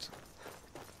perfect.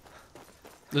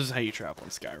 This is how you travel in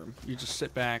Skyrim. You just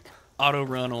sit back, auto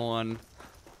run on,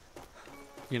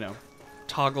 you know,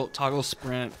 toggle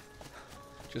sprint.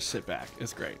 Just sit back.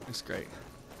 It's great. It's great.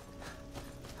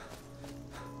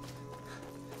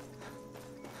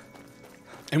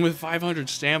 And with 500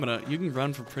 stamina, you can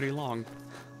run for pretty long.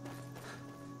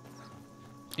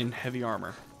 In heavy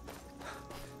armor.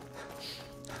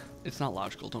 It's not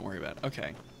logical, don't worry about it.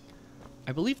 Okay.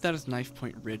 I believe that is Knife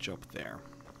Point Ridge up there.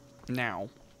 Now,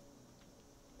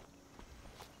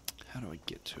 how do I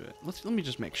get to it? Let me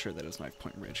just make sure that it's Knife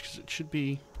Point Ridge, because it should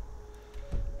be...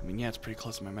 I mean, yeah, it's pretty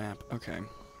close to my map. Okay.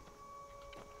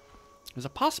 There's a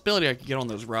possibility I could get on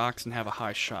those rocks and have a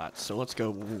high shot, so let's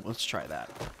go, let's try that.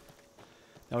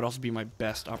 That would also be my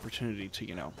best opportunity to,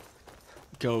 you know,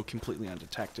 go completely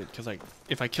undetected, because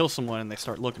if I kill someone and they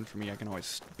start looking for me, I can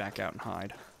always back out and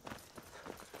hide.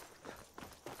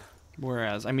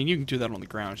 Whereas, I mean, you can do that on the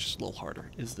ground, it's just a little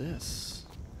harder. Is this?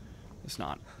 It's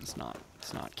not.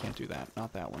 Can't do that.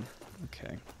 Not that one.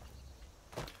 Okay.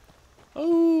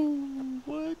 Oh,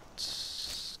 what?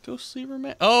 Ghostly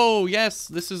Remains? Oh, yes,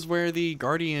 this is where the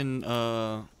guardian,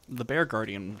 the bear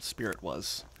guardian spirit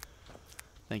was.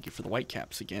 Thank you for the white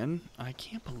caps again. I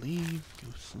can't believe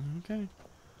Ghostly. Okay.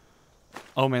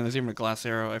 Oh man, there's even a glass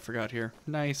arrow I forgot here.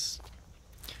 Nice.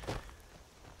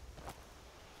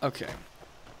 Okay.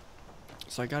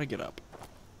 So I gotta get up.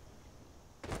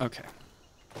 Okay.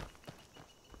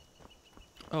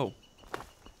 Oh.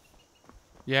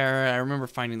 Yeah, I remember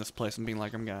finding this place and being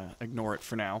like, I'm gonna ignore it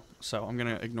for now. So I'm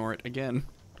gonna ignore it again.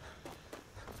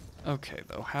 Okay,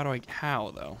 though.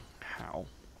 How, though? How?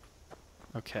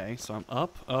 Okay, so I'm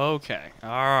up. Okay.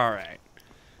 Alright.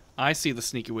 I see the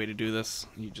sneaky way to do this.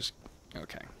 You just...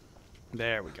 Okay.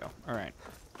 There we go. Alright.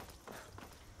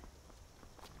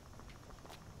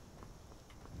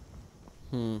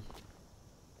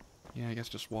 Yeah, I guess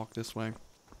just walk this way.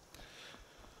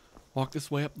 Walk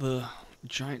this way up the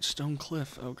giant stone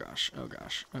cliff. Oh gosh, oh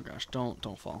gosh, oh gosh. Don't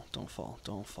fall, don't fall,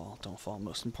 don't fall, don't fall.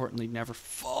 Most importantly, never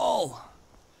fall!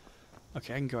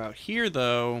 Okay, I can go out here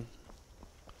though.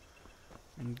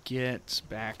 And get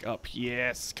back up.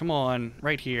 Yes, come on,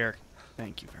 right here.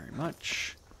 Thank you very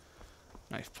much.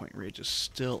 Knife Point Ridge is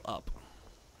still up.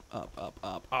 Up, up,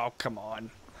 up. Oh, come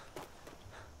on.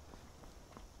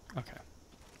 Okay.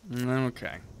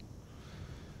 Okay.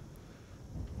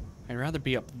 I'd rather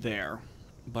be up there,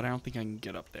 but I don't think I can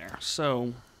get up there.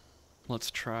 So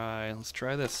let's try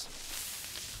this.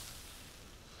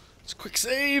 It's a quick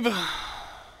save. Oh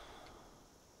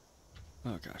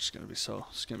gosh, it's gonna be so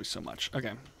much.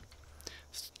 Okay.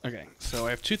 Okay, so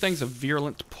I have 2 things of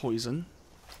virulent poison.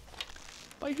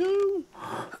 By who?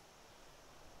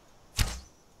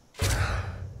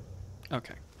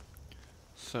 Okay.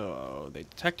 So they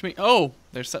detect me. Oh,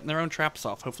 they're setting their own traps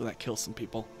off. Hopefully that kills some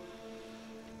people.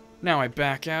 Now I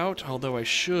back out, although I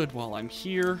should while I'm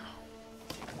here.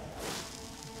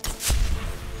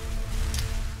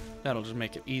 That'll just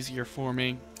make it easier for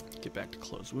me. Get back to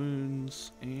close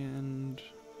wounds, and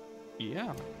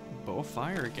yeah, bow of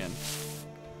fire again.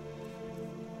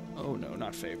 Oh no,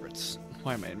 not favorites.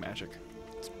 Why am I in magic?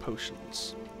 It's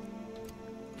potions.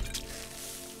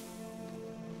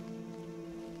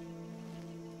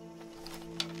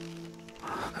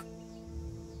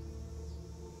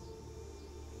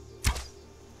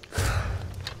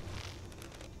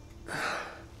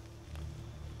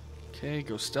 Okay,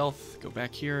 go stealth, go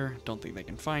back here, don't think they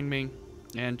can find me,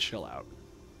 and chill out.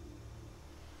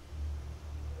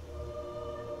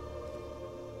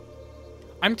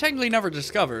 I'm technically never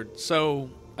discovered, so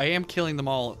I am killing them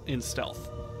all in stealth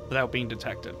without being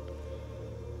detected.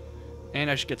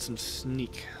 And I should get some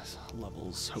sneak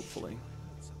levels, hopefully.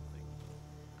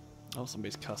 Oh,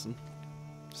 somebody's cussing.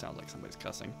 Sounds like somebody's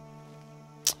cussing.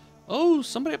 Oh,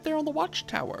 somebody up there on the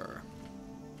watchtower.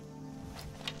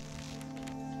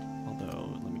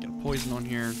 Although, let me get a poison on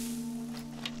here.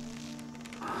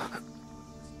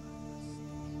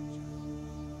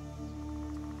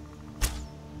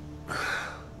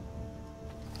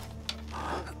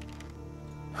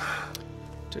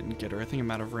 Didn't get her. I think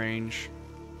I'm out of range.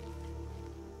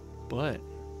 But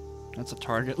that's a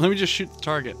target. Let me just shoot the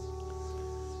target.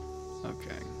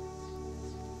 Okay.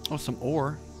 Oh, some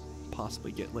ore.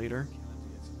 Possibly get later.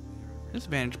 This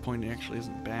vantage point actually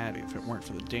isn't bad if it weren't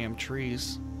for the damn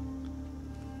trees.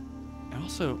 And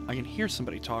also, I can hear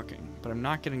somebody talking, but I'm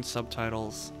not getting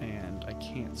subtitles, and I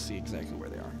can't see exactly where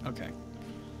they are. Okay.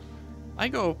 I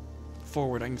go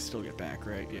forward, I can still get back,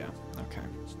 right? Yeah. Okay.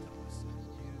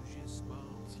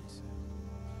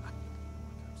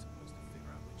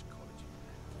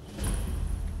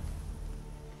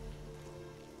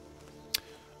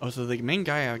 Oh, so the main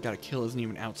guy I gotta kill isn't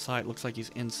even outside. Looks like he's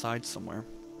inside somewhere.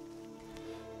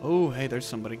 Oh, hey, there's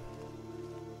somebody.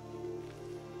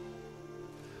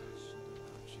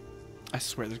 I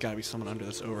swear there's gotta be someone under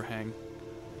this overhang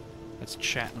that's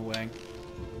chatting away.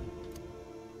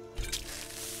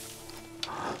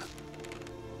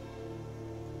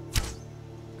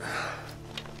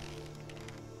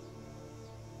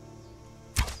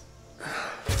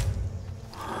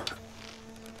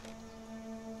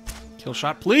 Kill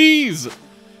shot, please!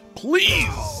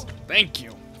 Please! Thank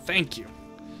you. Thank you.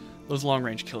 Those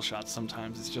long-range kill shots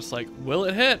sometimes, it's just like, will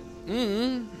it hit?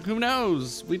 Who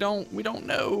knows? We don't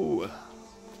know.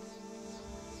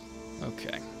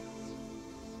 Okay.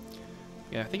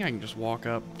 Yeah, I think I can just walk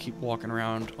up, keep walking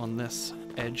around on this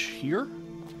edge here,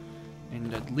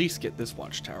 and at least get this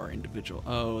watchtower individual.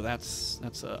 Oh, that's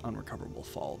an unrecoverable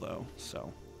fall, though,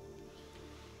 so.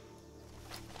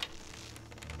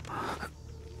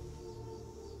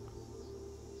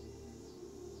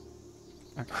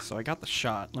 Okay, so I got the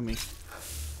shot. Let me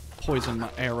poison my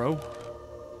arrow.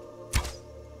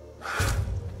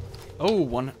 Oh,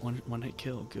 one hit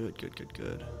kill. Good, good, good,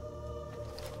 good.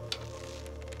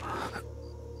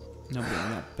 Nobody in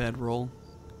that bedroll.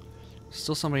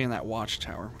 Still somebody in that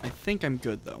watchtower. I think I'm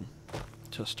good, though,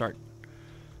 to start,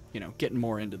 you know, getting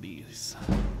more into these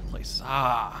places.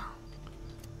 Ah!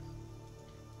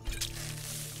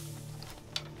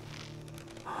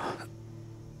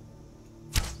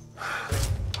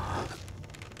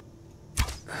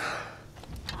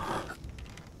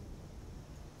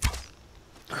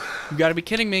 You gotta be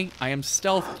kidding me. I am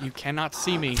stealth. You cannot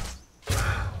see me.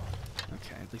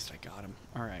 Okay, at least I got him.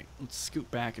 Alright, let's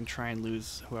scoot back and try and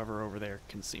lose whoever over there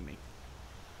can see me.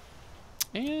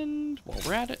 And while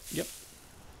we're at it, yep.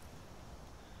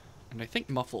 And I think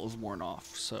muffle is worn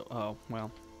off, so, oh,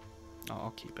 well. Oh,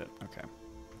 I'll keep it. Okay.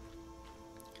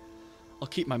 I'll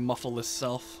keep my muffleless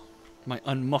self. My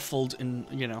unmuffled and,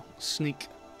 you know, sneak.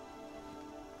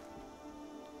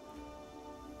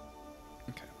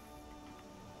 Okay.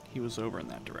 He was over in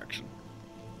that direction.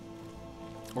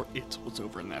 Or it was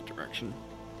over in that direction.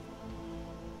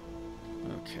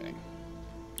 Okay.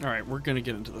 Alright, we're gonna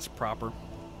get into this proper.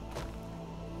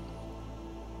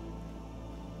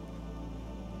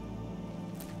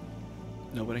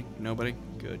 Nobody? Nobody?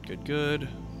 Good, good, good.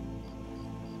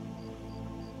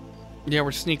 Yeah,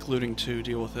 we're sneak looting to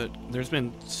deal with it. There's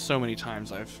been so many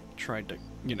times I've tried to,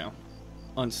 you know,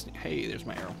 hey, there's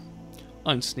my arrow.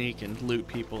 Unsneak and loot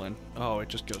people, and oh, it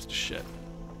just goes to shit.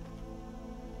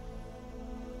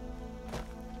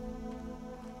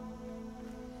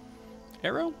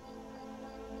 Arrow?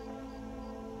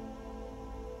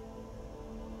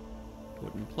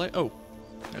 Wooden plate. Oh,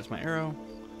 there's my arrow.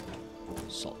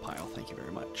 Salt pile, thank you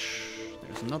very much.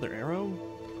 There's another arrow.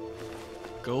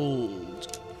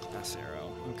 Gold. Glass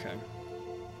arrow. Okay.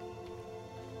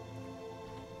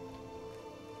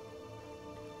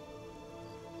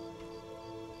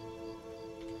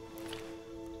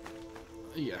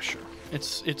 Yeah, sure.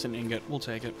 It's an ingot. We'll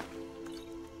take it.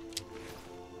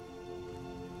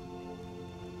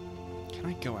 Can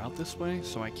I go out this way?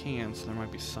 So I can, so there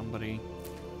might be somebody.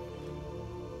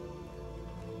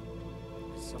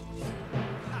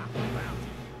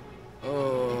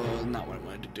 Oh, not what I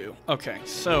wanted to do. Okay,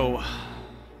 so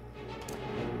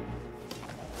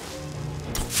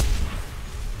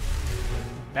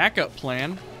backup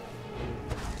plan.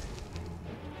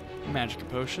 Magic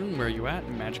potion. Where are you at?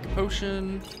 Magic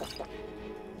potion.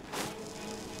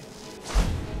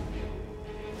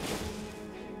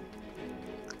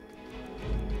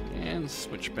 And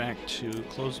switch back to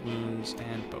closed wounds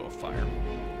and bow of fire.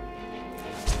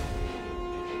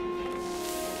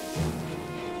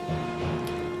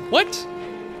 What?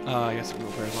 I guess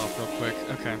we'll bear off real quick.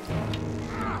 Okay.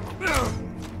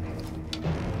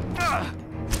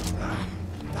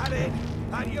 That it?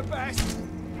 That your best?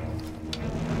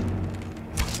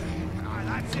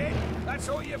 That's it? That's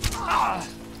all you've...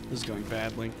 This is going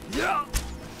badly. Yeah.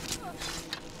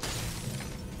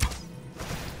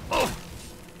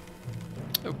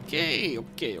 Okay.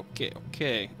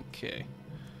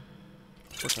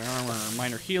 Force armor,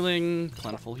 minor healing,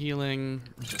 plentiful healing,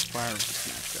 resist fire, resist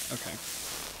magic. Okay.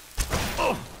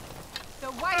 The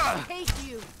white hate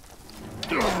you.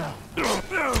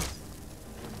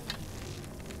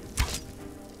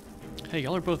 Hey,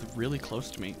 y'all are both really close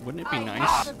to me. Wouldn't it be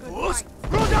nice? A good fight.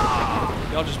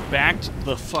 Y'all just backed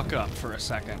the fuck up for a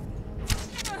second.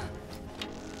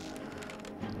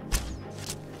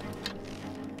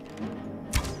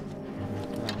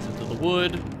 Into the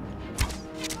wood.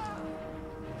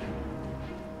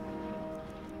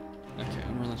 Okay,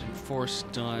 unrelenting force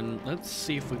done. Let's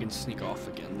see if we can sneak off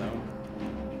again, though.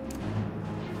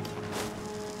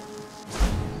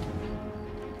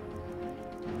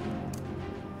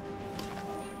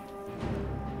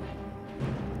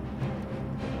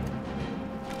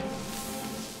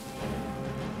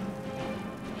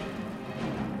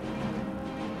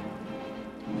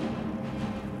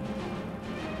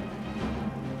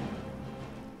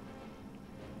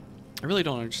 I really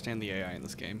don't understand the AI in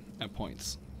this game at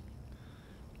points.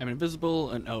 I'm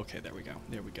invisible and oh, okay, there we go.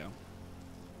 There we go.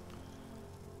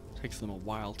 Takes them a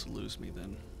while to lose me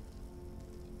then.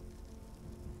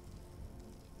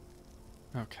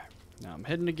 Okay. Now I'm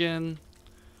hidden again.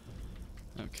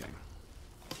 Okay.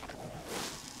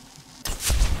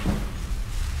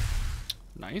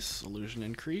 Nice. Illusion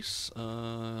increase.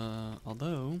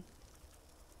 Although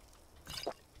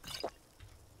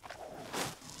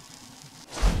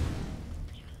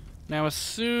now, as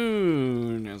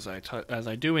soon as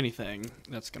I do anything,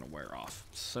 that's gonna wear off.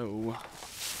 So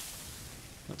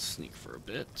let's sneak for a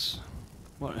bit.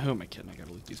 What? Who am I kidding? I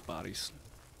gotta loot these bodies.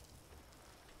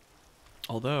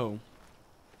 Although,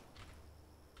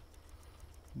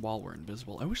 while we're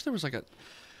invisible, I wish there was like a.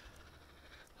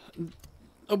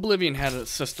 Oblivion had a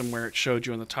system where it showed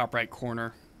you in the top right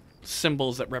corner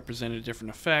symbols that represented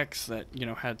different effects that, you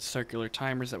know, had circular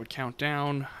timers that would count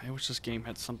down. I wish this game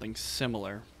had something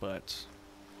similar, but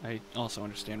I also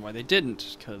understand why they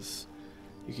didn't, because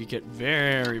you could get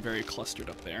very, very clustered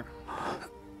up there.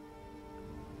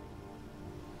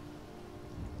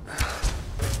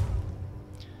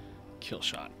 Kill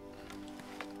shot.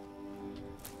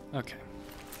 Okay.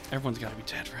 Everyone's got to be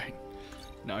dead, right?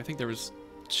 No, I think there was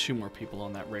 2 more people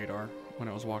on that radar when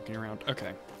I was walking around.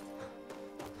 Okay.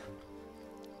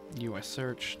 You I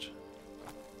searched.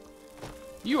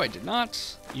 You I did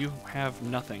not. You have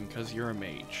nothing because you're a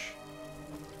mage.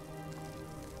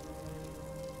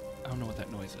 I don't know what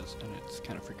that noise is, and it's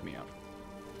kind of freaking me out.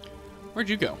 Where'd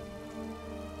you go?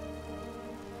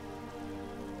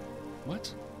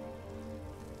 What?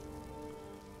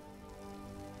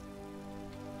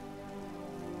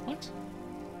 What?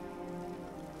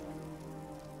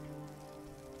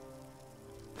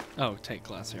 Oh, take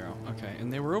glass arrow. Okay,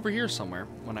 and they were over here somewhere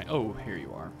when I... Oh, here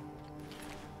you are.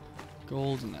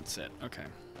 Gold, and that's it. Okay.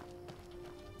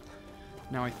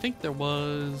 Now, I think there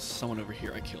was someone over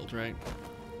here I killed, right?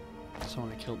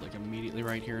 Someone I killed, like, immediately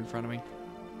right here in front of me.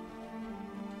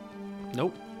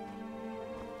 Nope.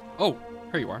 Oh,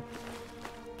 here you are.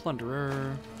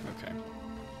 Plunderer. Okay.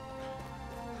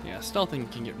 Yeah,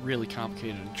 stealthing can get really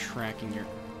complicated in tracking your,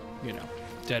 you know,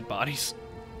 dead bodies.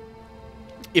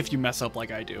 If you mess up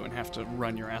like I do and have to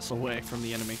run your ass away from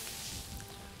the enemy.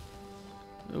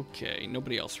 Okay,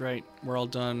 nobody else, right? We're all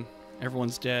done.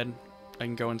 Everyone's dead. I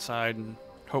can go inside and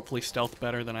hopefully stealth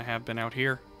better than I have been out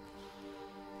here.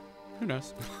 Who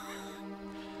knows?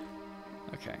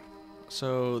 Okay.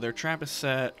 So their trap is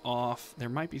set off. There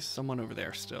might be someone over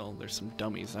there still. There's some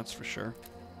dummies, that's for sure.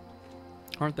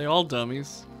 Aren't they all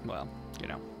dummies? Well, you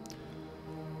know.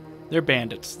 They're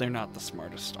bandits. They're not the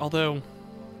smartest. Although,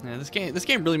 yeah, this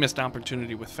game really missed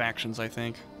opportunity with factions, I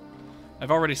think.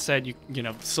 I've already said, you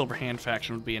know, the Silver Hand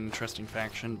faction would be an interesting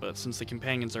faction, but since the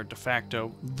companions are de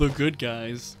facto the good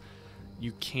guys,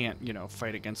 you can't, you know,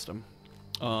 fight against them.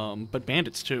 But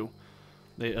bandits, too.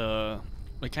 They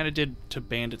kind of did to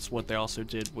bandits what they also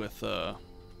did with,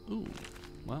 ooh,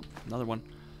 well, another one.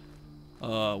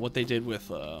 What they did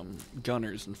with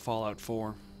gunners in Fallout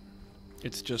 4.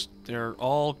 It's just, they're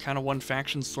all kind of one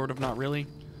faction, sort of, not really.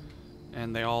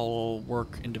 And they all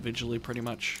work individually, pretty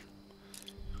much.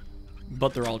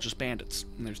 But they're all just bandits,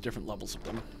 and there's different levels of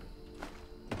them.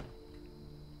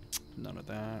 None of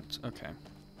that. Okay.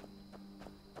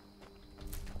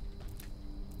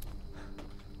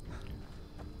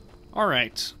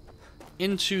 Alright.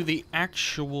 Into the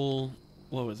actual...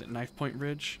 What was it? Knife Point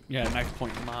Ridge? Yeah, Knife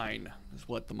Point Mine is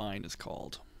what the mine is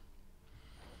called.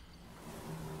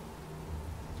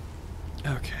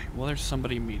 Okay, well there's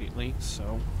somebody immediately,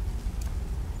 so...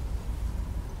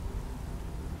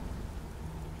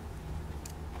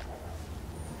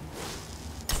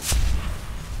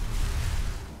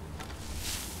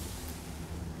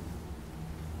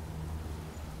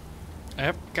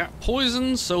 I've got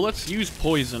poison, so let's use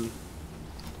poison.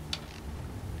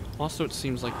 Also, it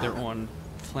seems like they're on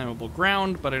flammable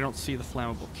ground, but I don't see the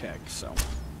flammable keg, so...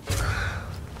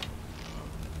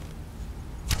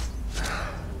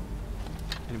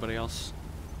 Anybody else?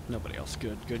 Nobody else.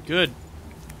 Good, good, good.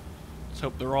 Let's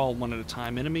hope they're all one at a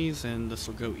time enemies, and this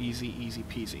will go easy, easy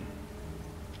peasy.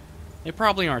 They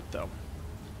probably aren't, though.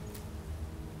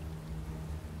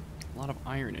 A lot of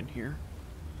iron in here.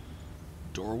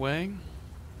 Doorway.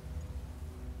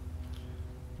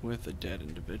 With a dead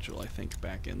individual, I think,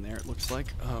 back in there, it looks like.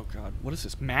 Oh, God. What is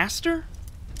this? Master?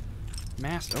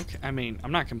 Master. Okay. I mean,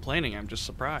 I'm not complaining. I'm just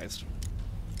surprised.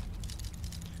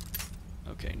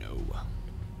 Okay, no.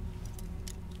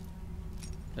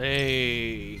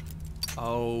 Hey.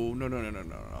 Oh, no, no, no, no,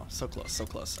 no, no. So close, so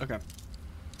close. Okay.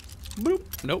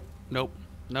 Boop. Nope, nope,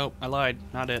 nope. I lied.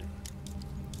 Not it.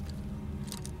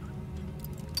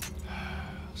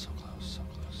 So close, so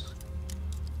close.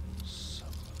 So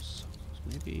close, so close.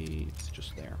 Maybe it's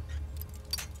just there.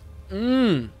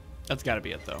 That's gotta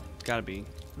be it, though. It's gotta be,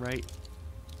 right?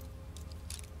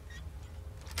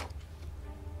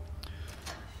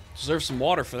 Deserve some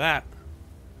water for that.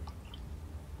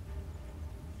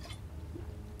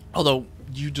 Although,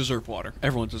 you deserve water.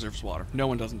 Everyone deserves water. No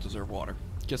one doesn't deserve water.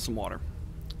 Get some water.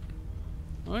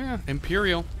 Oh yeah,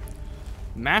 Imperial.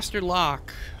 Master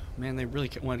Lock. Man, they really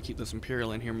want to keep this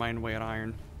Imperial in here, mine away at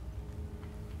iron.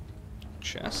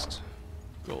 Chest.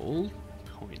 Gold.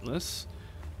 Pointless.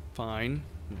 Fine.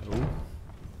 No.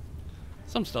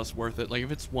 Some stuff's worth it. Like,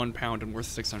 if it's 1 pound and worth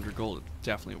 600 gold, it's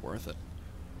definitely worth it.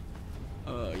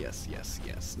 Yes, yes,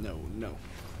 yes. No, no.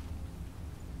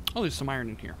 Oh, there's some iron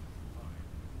in here.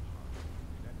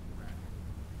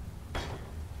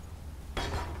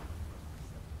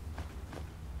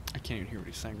 I can't even hear what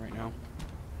he's saying right now.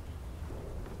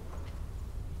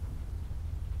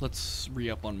 Let's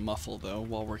re-up on Muffle, though,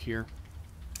 while we're here.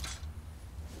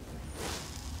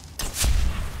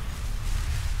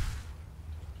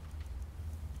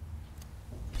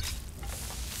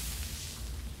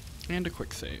 And a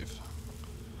quick save.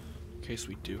 In case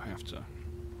we do have to.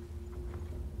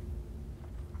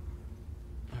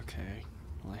 Okay.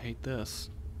 Well, I hate this.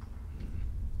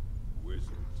 Wizards.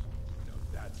 Now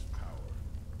that's power.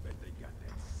 Bet they got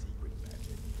that secret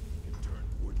magic. Can turn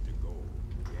wood to gold.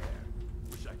 Yeah.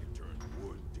 Wish I could turn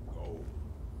wood to gold.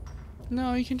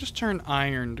 No, you can just turn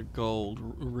iron to gold,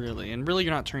 really. And really,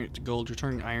 you're not turning it to gold. You're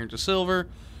turning iron to silver,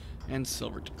 and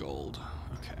silver to gold.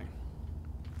 Okay.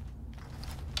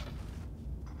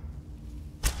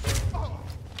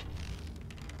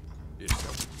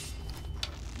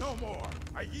 No more.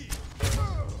 I yield.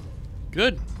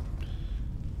 Good.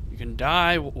 You can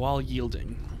die while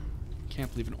yielding.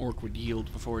 Can't believe an orc would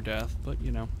yield before death, but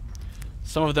you know.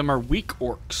 Some of them are weak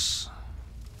orcs.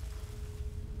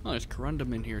 Oh, there's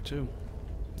Corundum in here too.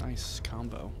 Nice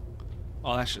combo.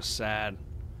 Oh, that's just sad.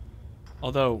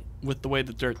 Although, with the way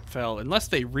the dirt fell, unless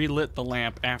they relit the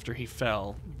lamp after he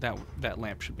fell, that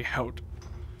lamp should be out.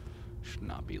 Should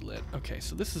not be lit. Okay,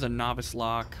 so this is a novice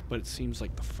lock, but it seems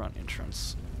like the front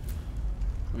entrance.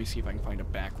 Let me see if I can find a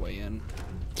back way in.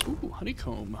 Ooh,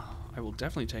 honeycomb. I will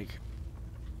definitely take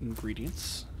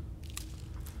ingredients.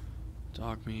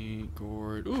 Dog meat,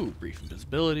 gourd. Ooh, brief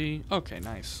invisibility. Okay,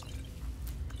 nice.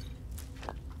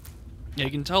 Yeah,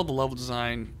 you can tell the level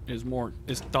design is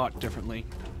thought differently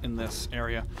in this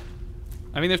area.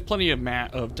 I mean, there's plenty of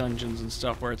dungeons and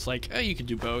stuff where it's like, hey, you could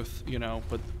do both, you know,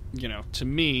 but, you know, to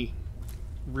me,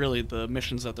 really the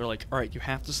missions that they're like, all right, you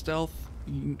have to stealth,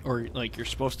 or like you're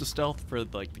supposed to stealth for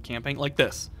like the campaign, like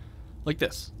this.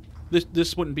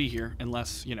 This wouldn't be here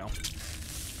unless, you know,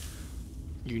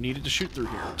 you needed to shoot through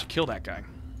here to kill that guy.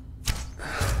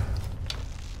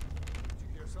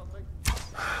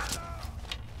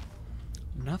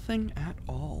 Nothing at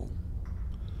all.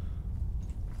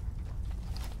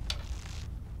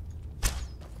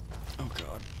 Oh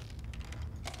god.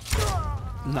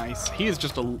 Nice. He is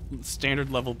just a standard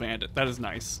level bandit. That is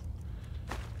nice.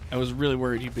 I was really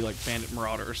worried he'd be like Bandit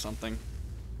Marauder or something.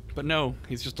 But no,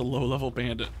 he's just a low level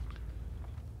bandit.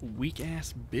 Weak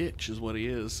ass bitch is what he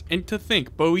is. And to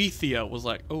think, Boethia was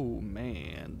like, oh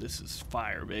man, this is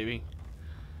fire, baby.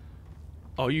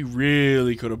 Oh, you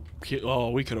really could have... Oh,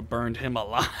 we could have burned him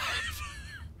alive.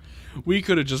 We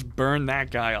could have just burned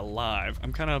that guy alive.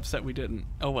 I'm kind of upset we didn't.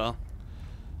 Oh, well.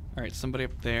 Alright, somebody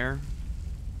up there.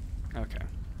 Okay.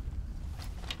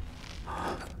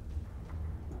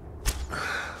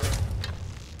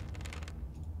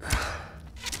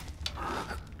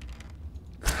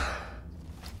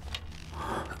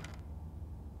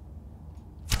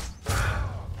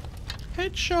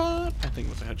 Headshot! I think it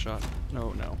was a headshot.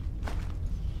 No.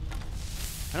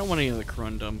 I don't want any of the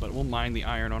corundum, but we'll mine the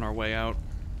iron on our way out.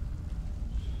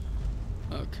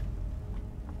 Okay.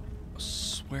 I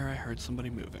swear I heard somebody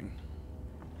moving.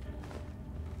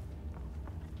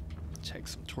 Take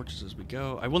some torches as we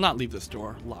go. I will not leave this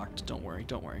door locked. Don't worry.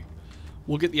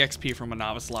 We'll get the XP from a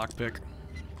novice lockpick.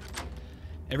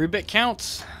 Every bit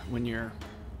counts when you're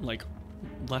like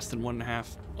less than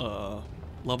 1.5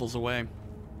 levels away.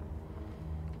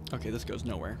 Okay, this goes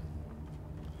nowhere.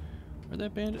 Where'd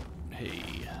that bandit? Hey.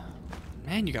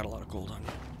 Man, you got a lot of gold on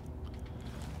you.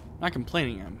 Not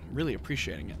complaining, I'm really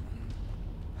appreciating it.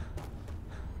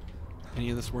 Any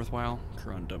of this worthwhile?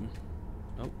 Corundum.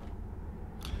 Nope.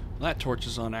 Well, that torch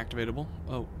is unactivatable.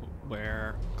 Oh,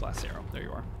 where? Glass arrow. There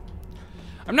you are.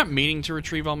 I'm not meaning to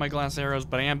retrieve all my glass arrows,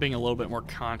 but I am being a little bit more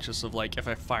conscious of, like, if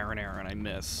I fire an arrow and I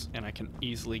miss, and I can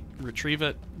easily retrieve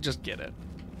it, just get it.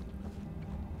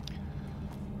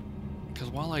 Because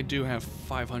while I do have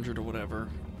 500 or whatever...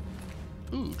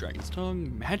 Ooh, Dragon's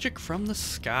Tongue. Magic from the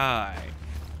sky.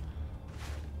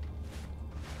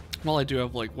 While I do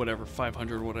have, like, whatever,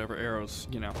 500 or whatever arrows,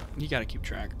 you know, you gotta keep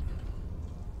track.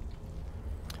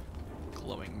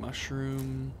 Glowing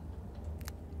mushroom.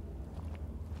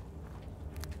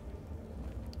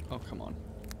 Oh, come on.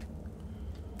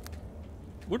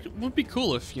 Would be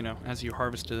cool if, you know, as you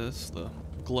harvested this, the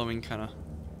glowing kind of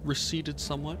receded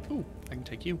somewhat. Ooh, I can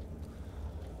take you.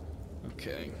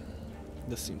 Okay.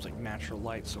 This seems like natural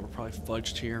light, so we're probably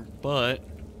fudged here, but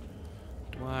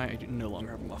do I do no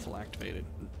longer have a muffle activated?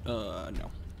 No.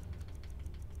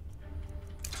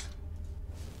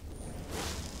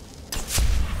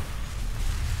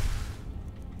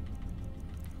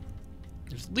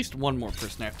 There's at least one more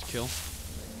person I have to kill.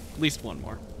 At least one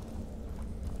more.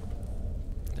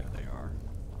 There they are.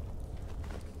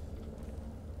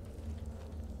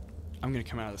 I'm gonna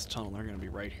come out of this tunnel. They're gonna be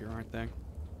right here, aren't they?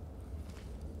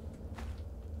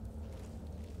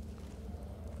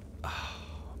 Oh,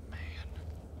 man.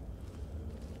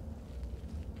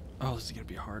 Oh, this is gonna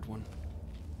be a hard one.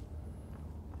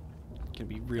 It's gonna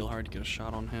be real hard to get a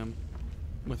shot on him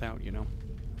without, you know,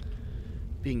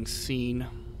 being seen.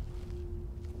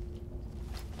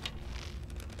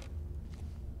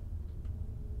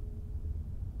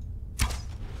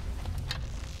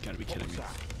 Gotta be kidding me. You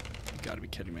gotta be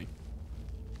kidding me.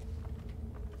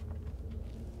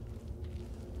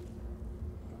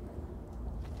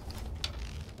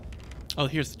 Oh,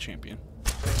 here's the champion.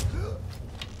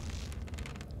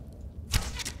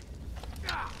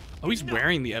 Oh, he's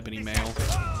wearing the ebony mail.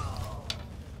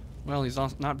 Well, he's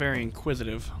also not very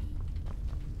inquisitive.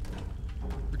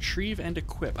 Retrieve and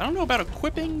equip. I don't know about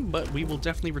equipping, but we will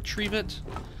definitely retrieve it.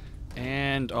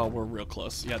 And, oh, we're real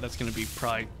close. Yeah, that's going to be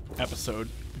probably episode,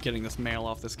 getting this mail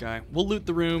off this guy. We'll loot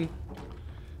the room.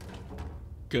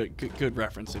 Good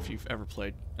reference if you've ever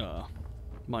played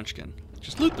Munchkin.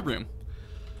 Just loot the room.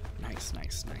 Nice,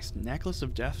 nice, nice. Necklace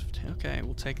of Death. Okay,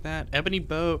 we'll take that. Ebony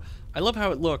bow. I love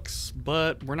how it looks,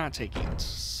 but we're not taking it.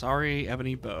 Sorry,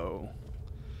 ebony bow.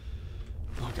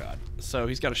 Oh god. So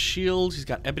he's got a shield. He's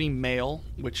got ebony mail,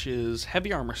 which is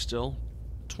heavy armor still.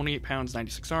 28 pounds,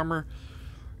 96 armor.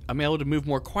 I'm able to move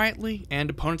more quietly, and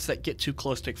opponents that get too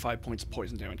close take 5 points of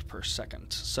poison damage per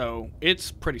second. So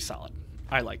it's pretty solid.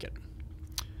 I like it.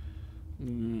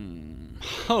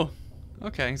 Oh,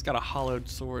 okay. He's got a hollowed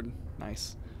sword.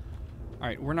 Nice.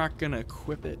 Alright, we're not going to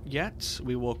equip it yet.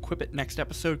 We will equip it next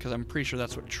episode, because I'm pretty sure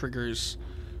that's what triggers,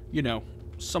 you know,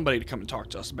 somebody to come and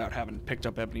talk to us about having picked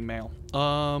up ebony mail.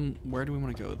 Where do we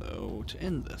want to go, though, to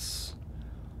end this?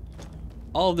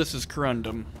 All of this is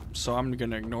corundum, so I'm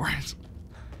going to ignore it.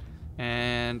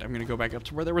 And I'm going to go back up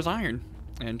to where there was iron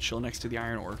and chill next to the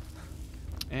iron ore.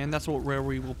 And that's where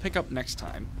we will pick up next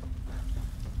time.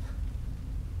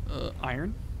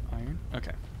 Iron? Iron?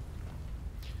 Okay.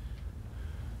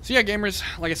 So yeah, gamers,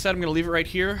 like I said, I'm going to leave it right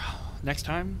here. Next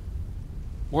time,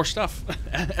 more stuff.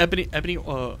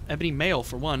 ebony mail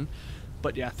for one.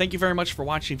 But yeah, thank you very much for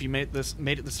watching if you made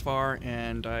it this far,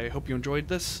 and I hope you enjoyed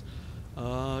this.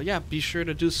 Yeah, be sure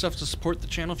to do stuff to support the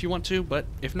channel if you want to, but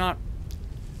if not,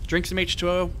 drink some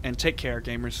H2O and take care,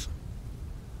 gamers.